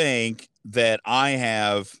don't think that I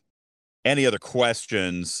have any other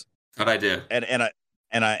questions. But I do.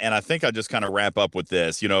 And I think I just kind of wrap up with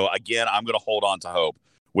this. You know, again, I'm going to hold on to hope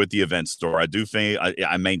with the event store. I do think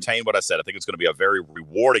I maintain what I said. I think it's going to be a very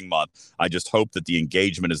rewarding month. I just hope that the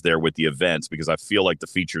engagement is there with the events, because I feel like the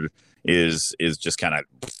feature is just kind of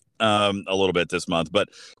a little bit this month, but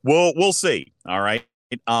we'll see. All right.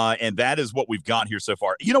 And that is what we've got here so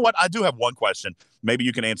far. You know what? I do have one question. Maybe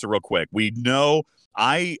you can answer real quick. We know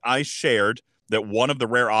I shared that one of the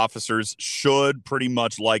rare officers should pretty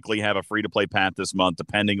much likely have a free-to-play path this month,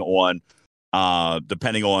 depending on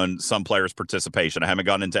some players' participation. I haven't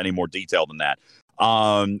gotten into any more detail than that.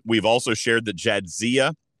 We've also shared that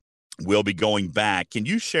Jadzia will be going back. Can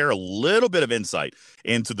you share a little bit of insight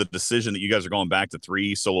into the decision that you guys are going back to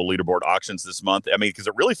 3 solo leaderboard auctions this month? I mean, because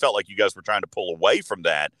it really felt like you guys were trying to pull away from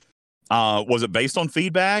that. Was it based on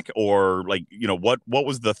feedback, or like, you know, what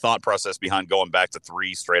was the thought process behind going back to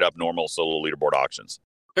 3 straight up normal solo leaderboard auctions?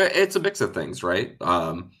 It's a mix of things, right?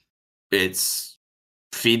 It's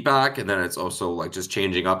feedback, and then it's also like just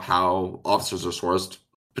changing up how officers are sourced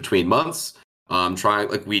between months. Trying,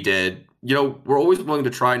 like we did, you know, we're always willing to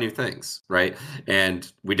try new things, right? And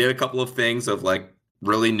we did a couple of things of like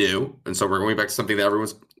really new, and so we're going back to something that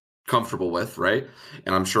everyone's comfortable with, right?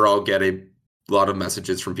 And I'm sure I'll get a lot of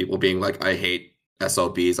messages from people being like, I hate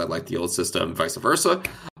SLBs, I like the old system, vice versa.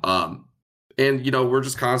 And, you know, we're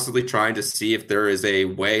just constantly trying to see if there is a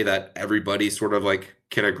way that everybody sort of like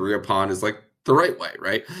can agree upon is like the right way,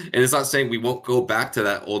 right? And it's not saying we won't go back to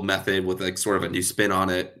that old method with like sort of a new spin on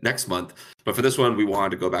it next month. But for this one, we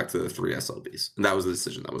wanted to go back to the 3 SLBs. And that was the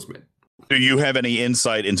decision that was made. Do you have any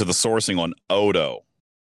insight into the sourcing on Odo?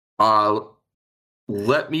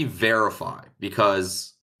 Let me verify,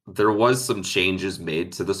 because there was some changes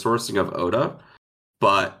made to the sourcing of Odo.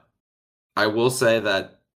 But I will say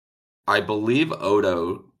that I believe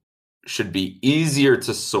Odo should be easier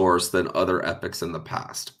to source than other epics in the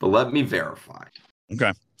past, but let me verify.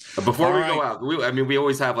 Okay. Before we go out, we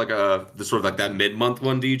always have like the sort of like that mid-month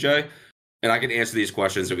one, DJ, and I can answer these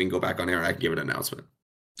questions so we can go back on air and I can give an announcement.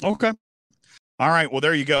 Okay. All right. Well,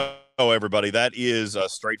 there you go, everybody. That is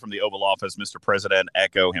straight from the Oval Office, Mr. President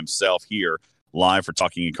Echo himself here, live for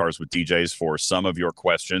Talking in Cars with DJs for some of your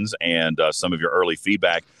questions and some of your early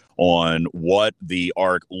feedback on what the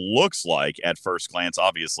ARC looks like at first glance.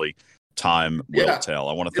 Obviously, time will tell.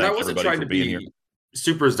 I want to thank everybody for being here.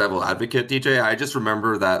 Super as devil advocate, DJ. I just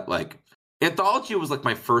remember that like Anthology was like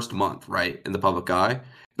my first month, right, in the public eye.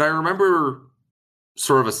 And I remember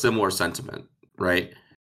sort of a similar sentiment, right?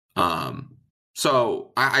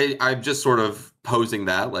 So I'm just sort of posing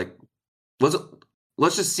that like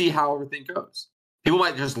let's just see how everything goes. People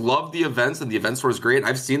might just love the events and the event store is great.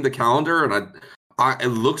 I've seen the calendar and it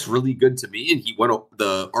looks really good to me. And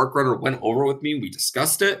the Arc Runner went over with me. We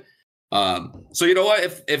discussed it. So you know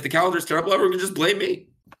what? If the calendar's terrible, everyone can just blame me.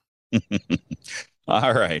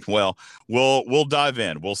 All right. Well, we'll dive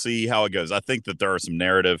in. We'll see how it goes. I think that there are some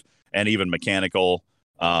narrative and even mechanical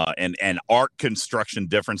and arc construction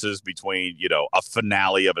differences between, a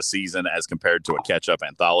finale of a season as compared to a catch-up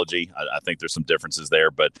anthology. I think there's some differences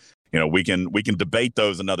there, but we can debate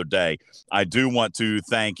those another day. I do want to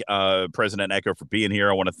thank President Echo for being here.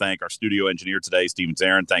 I want to thank our studio engineer today, Steven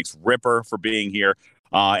Zarin. Thanks, Ripper, for being here.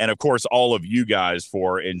 And of course, all of you guys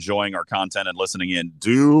for enjoying our content and listening in.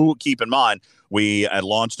 Do keep in mind, we had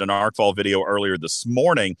launched an Arcfall video earlier this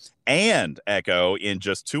morning, and Echo, in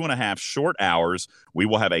just 2.5 short hours, we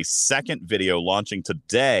will have a second video launching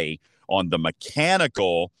today on the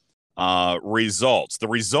mechanical results. The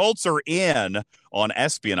results are in on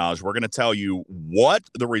Espionage. We're going to tell you what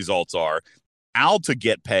the results are, how to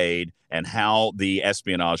get paid, and how the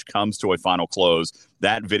Espionage comes to a final close.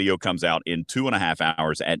 That video comes out in 2.5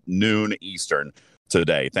 hours at noon Eastern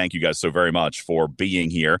today. Thank you guys so very much for being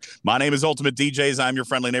here. My name is Ultimate DJs. I'm your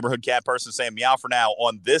friendly neighborhood cat person saying meow for now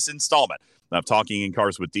on this installment of Talking in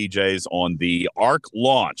Cars with DJs on the ARC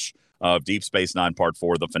launch of Deep Space Nine Part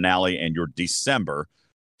 4, the finale, and your December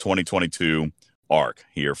 2022 ARC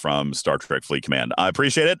here from Star Trek Fleet Command. I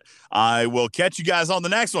appreciate it. I will catch you guys on the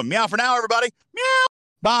next one. Meow for now, everybody. Meow.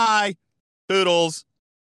 Bye. Toodles.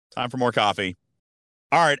 Time for more coffee.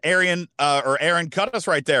 All right, Aaron, cut us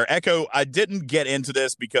right there. Echo, I didn't get into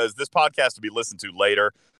this because this podcast will be listened to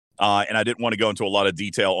later, and I didn't want to go into a lot of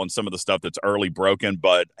detail on some of the stuff that's early broken,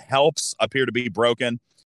 but helps appear to be broken.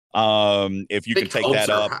 If you can take that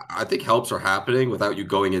up. I think helps are happening without you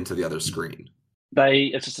going into the other screen.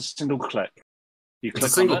 It's just a single click. It's a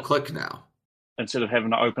single click now. Instead of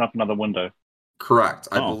having to open up another window. Correct.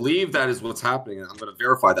 I believe that is what's happening. And I'm going to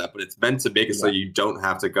verify that, but it's meant to make it so you don't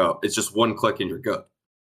have to go. It's just one click and you're good.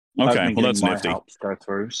 Okay, well, that's nifty. Go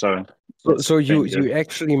through, so you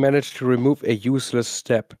actually managed to remove a useless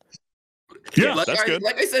step. Yeah, that's good.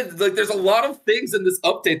 Like I said, there's a lot of things in this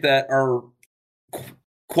update that are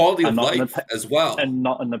quality of life as well. And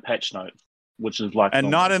not in the patch notes. Which is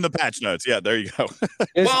not in the patch notes. Yeah, there you go.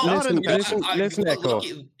 Listen, Echo.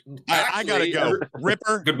 I gotta go.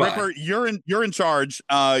 Ripper, you're in charge.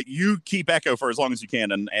 You keep Echo for as long as you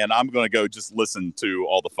can, and I'm gonna go just listen to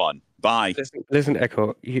all the fun. Bye. Listen,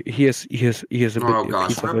 Echo. Here's a bit. Oh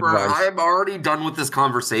gosh, Ripper, I'm already done with this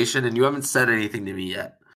conversation, and you haven't said anything to me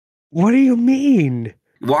yet. What do you mean?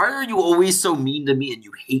 Why are you always so mean to me and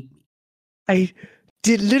you hate me? I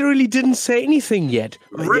literally didn't say anything yet.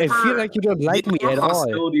 Ripper, I feel like you don't like me at all.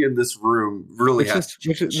 Hostility in this room really has.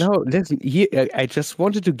 No, listen. I just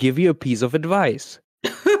wanted to give you a piece of advice.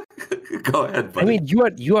 Go ahead, buddy. I mean,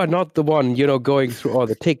 you are not the one, going through all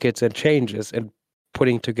the tickets and changes and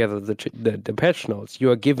putting together the patch notes. You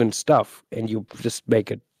are given stuff and you just make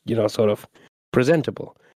it, sort of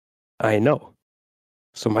presentable. I know.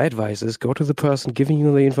 So my advice is go to the person giving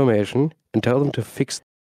you the information and tell them to fix.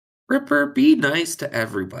 Ripper, be nice to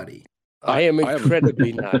everybody. I am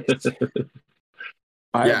incredibly nice.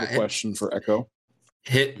 I have a question for Echo.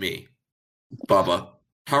 Hit me, Bubba.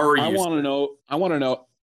 How are you? I want to know.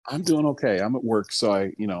 I'm doing okay. I'm at work, so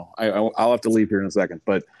I'll have to leave here in a second.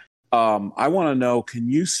 But I want to know, can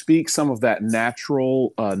you speak some of that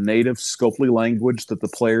natural native Scopely language that the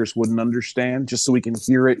players wouldn't understand, just so we can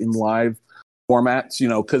hear it in live formats?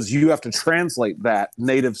 Because you have to translate that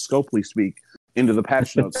native Scopely speak into the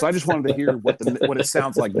patch notes. So I just wanted to hear what it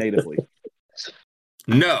sounds like natively.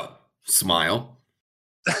 No. Smile.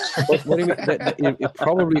 What do you mean? It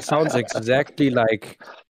probably sounds exactly like,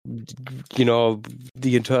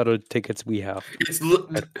 the internal tickets we have.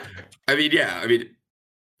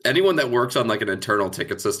 Anyone that works on like an internal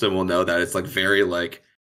ticket system will know that it's like very like.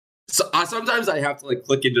 So sometimes I have to like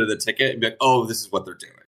click into the ticket and be like, oh, this is what they're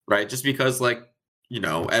doing, right? Just because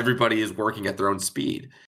everybody is working at their own speed.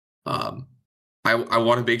 I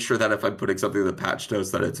want to make sure that if I'm putting something in the patch notes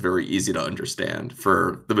that it's very easy to understand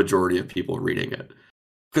for the majority of people reading it.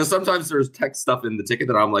 Because sometimes there's text stuff in the ticket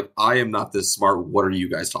that I'm like, I am not this smart. What are you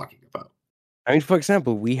guys talking about? I mean, for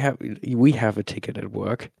example, we have a ticket at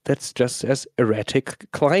work that's just as erratic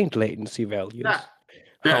client latency values.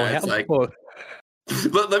 Yeah, it's helpful.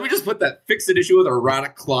 Let me just put that fix an issue with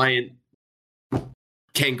erratic client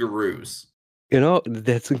kangaroos.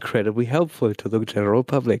 That's incredibly helpful to the general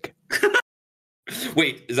public.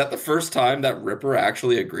 Wait, is that the first time that Ripper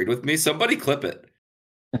actually agreed with me? Somebody clip it.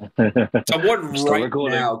 Someone right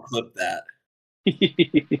now clip that.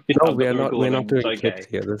 No, we're not doing clips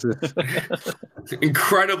here. This is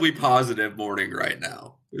incredibly positive morning right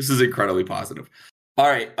now. This is incredibly positive. All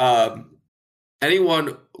right.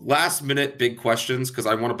 Anyone last minute big questions? Because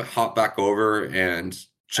I want to hop back over and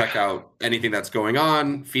check out anything that's going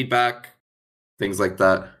on, feedback, things like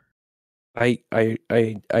that. I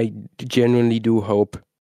genuinely do hope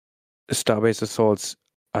Starbase Assault's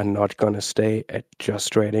are not going to stay at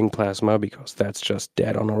just trading plasma because that's just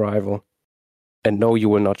dead on arrival. And no, you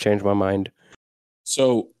will not change my mind.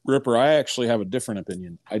 So, Ripper, I actually have a different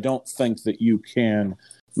opinion. I don't think that you can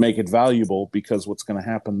make it valuable because what's going to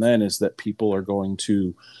happen then is that people are going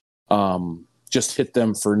to just hit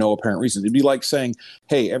them for no apparent reason. It'd be like saying,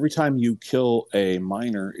 hey, every time you kill a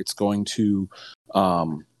miner, it's going to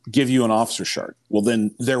give you an officer shard. Well,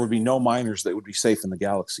 then there would be no miners that would be safe in the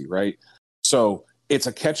galaxy, right? So it's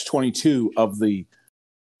a catch-22 of the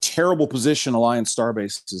terrible position Alliance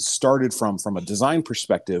Starbase has started from a design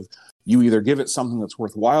perspective. You either give it something that's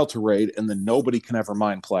worthwhile to raid and then nobody can ever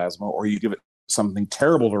mine plasma, or you give it something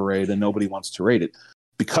terrible to raid and nobody wants to raid it.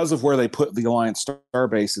 Because of where they put the Alliance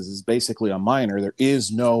Starbases is basically a miner, there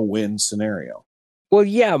is no win scenario. Well,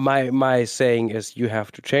 yeah, my saying is you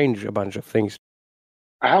have to change a bunch of things.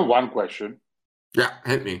 I have one question. Yeah,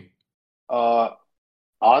 hit me.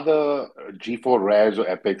 Are the G4 rares or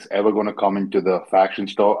epics ever going to come into the faction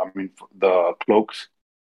store? I mean, the cloaks?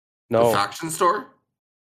 No. The faction store?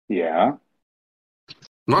 Yeah.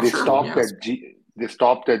 Not They sure. They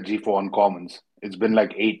stopped at G4 uncommons. It's been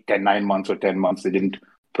like 9 months or 10 months. They didn't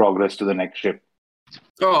progress to the next ship.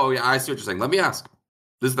 Oh, yeah, I see what you're saying. Let me ask.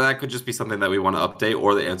 That could just be something that we want to update,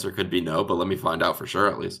 or the answer could be no, but let me find out for sure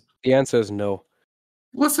at least. The answer is no.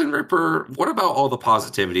 Listen, Ripper, what about all the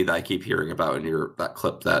positivity that I keep hearing about in that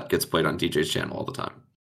clip that gets played on DJ's channel all the time?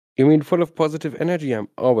 You mean full of positive energy? I'm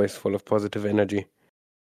always full of positive energy.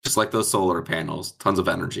 Just like those solar panels, tons of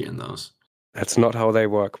energy in those. That's not how they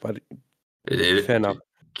work, but fair enough.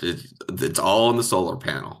 It's all in the solar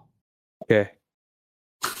panel. Okay.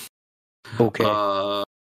 Okay.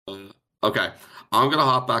 Okay. I'm going to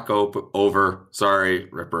hop back over. Sorry,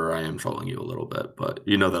 Ripper, I am trolling you a little bit, but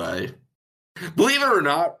you know that believe it or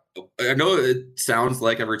not, I know it sounds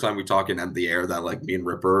like every time we talk in the air that like me and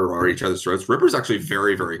Ripper are at each other's throats. Ripper's actually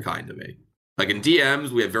very, very kind to me. Like in DMs,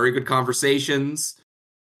 we have very good conversations.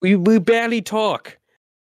 We barely talk.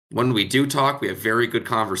 When we do talk, we have very good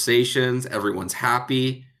conversations. Everyone's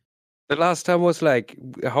happy. The last time was like,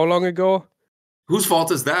 how long ago? Whose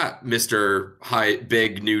fault is that, Mr.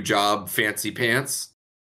 Big New Job Fancy Pants?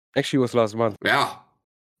 Actually, it was last month. Yeah.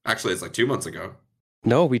 Actually, it's like 2 months ago.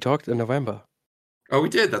 No, we talked in November. Oh, we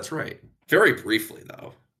did. That's right. Very briefly,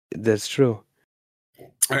 though. That's true. All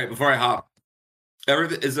right, before I hop,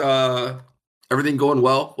 everything going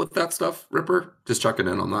well with that stuff, Ripper? Just checking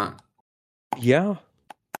in on that. Yeah.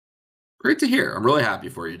 Great to hear. I'm really happy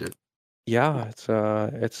for you, dude. Yeah,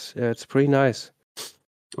 it's pretty nice.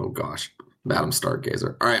 Oh gosh, Madam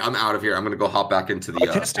Stargazer. All right, I'm out of here. I'm gonna go hop back into the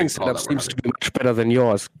testing setup seems to be much better than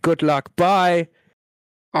yours. Good luck. Bye.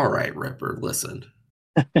 All right, Ripper. Listen.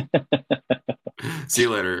 See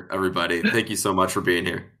you later, everybody. Thank you so much for being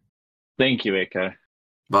here. Thank you, Echo.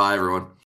 Bye, everyone.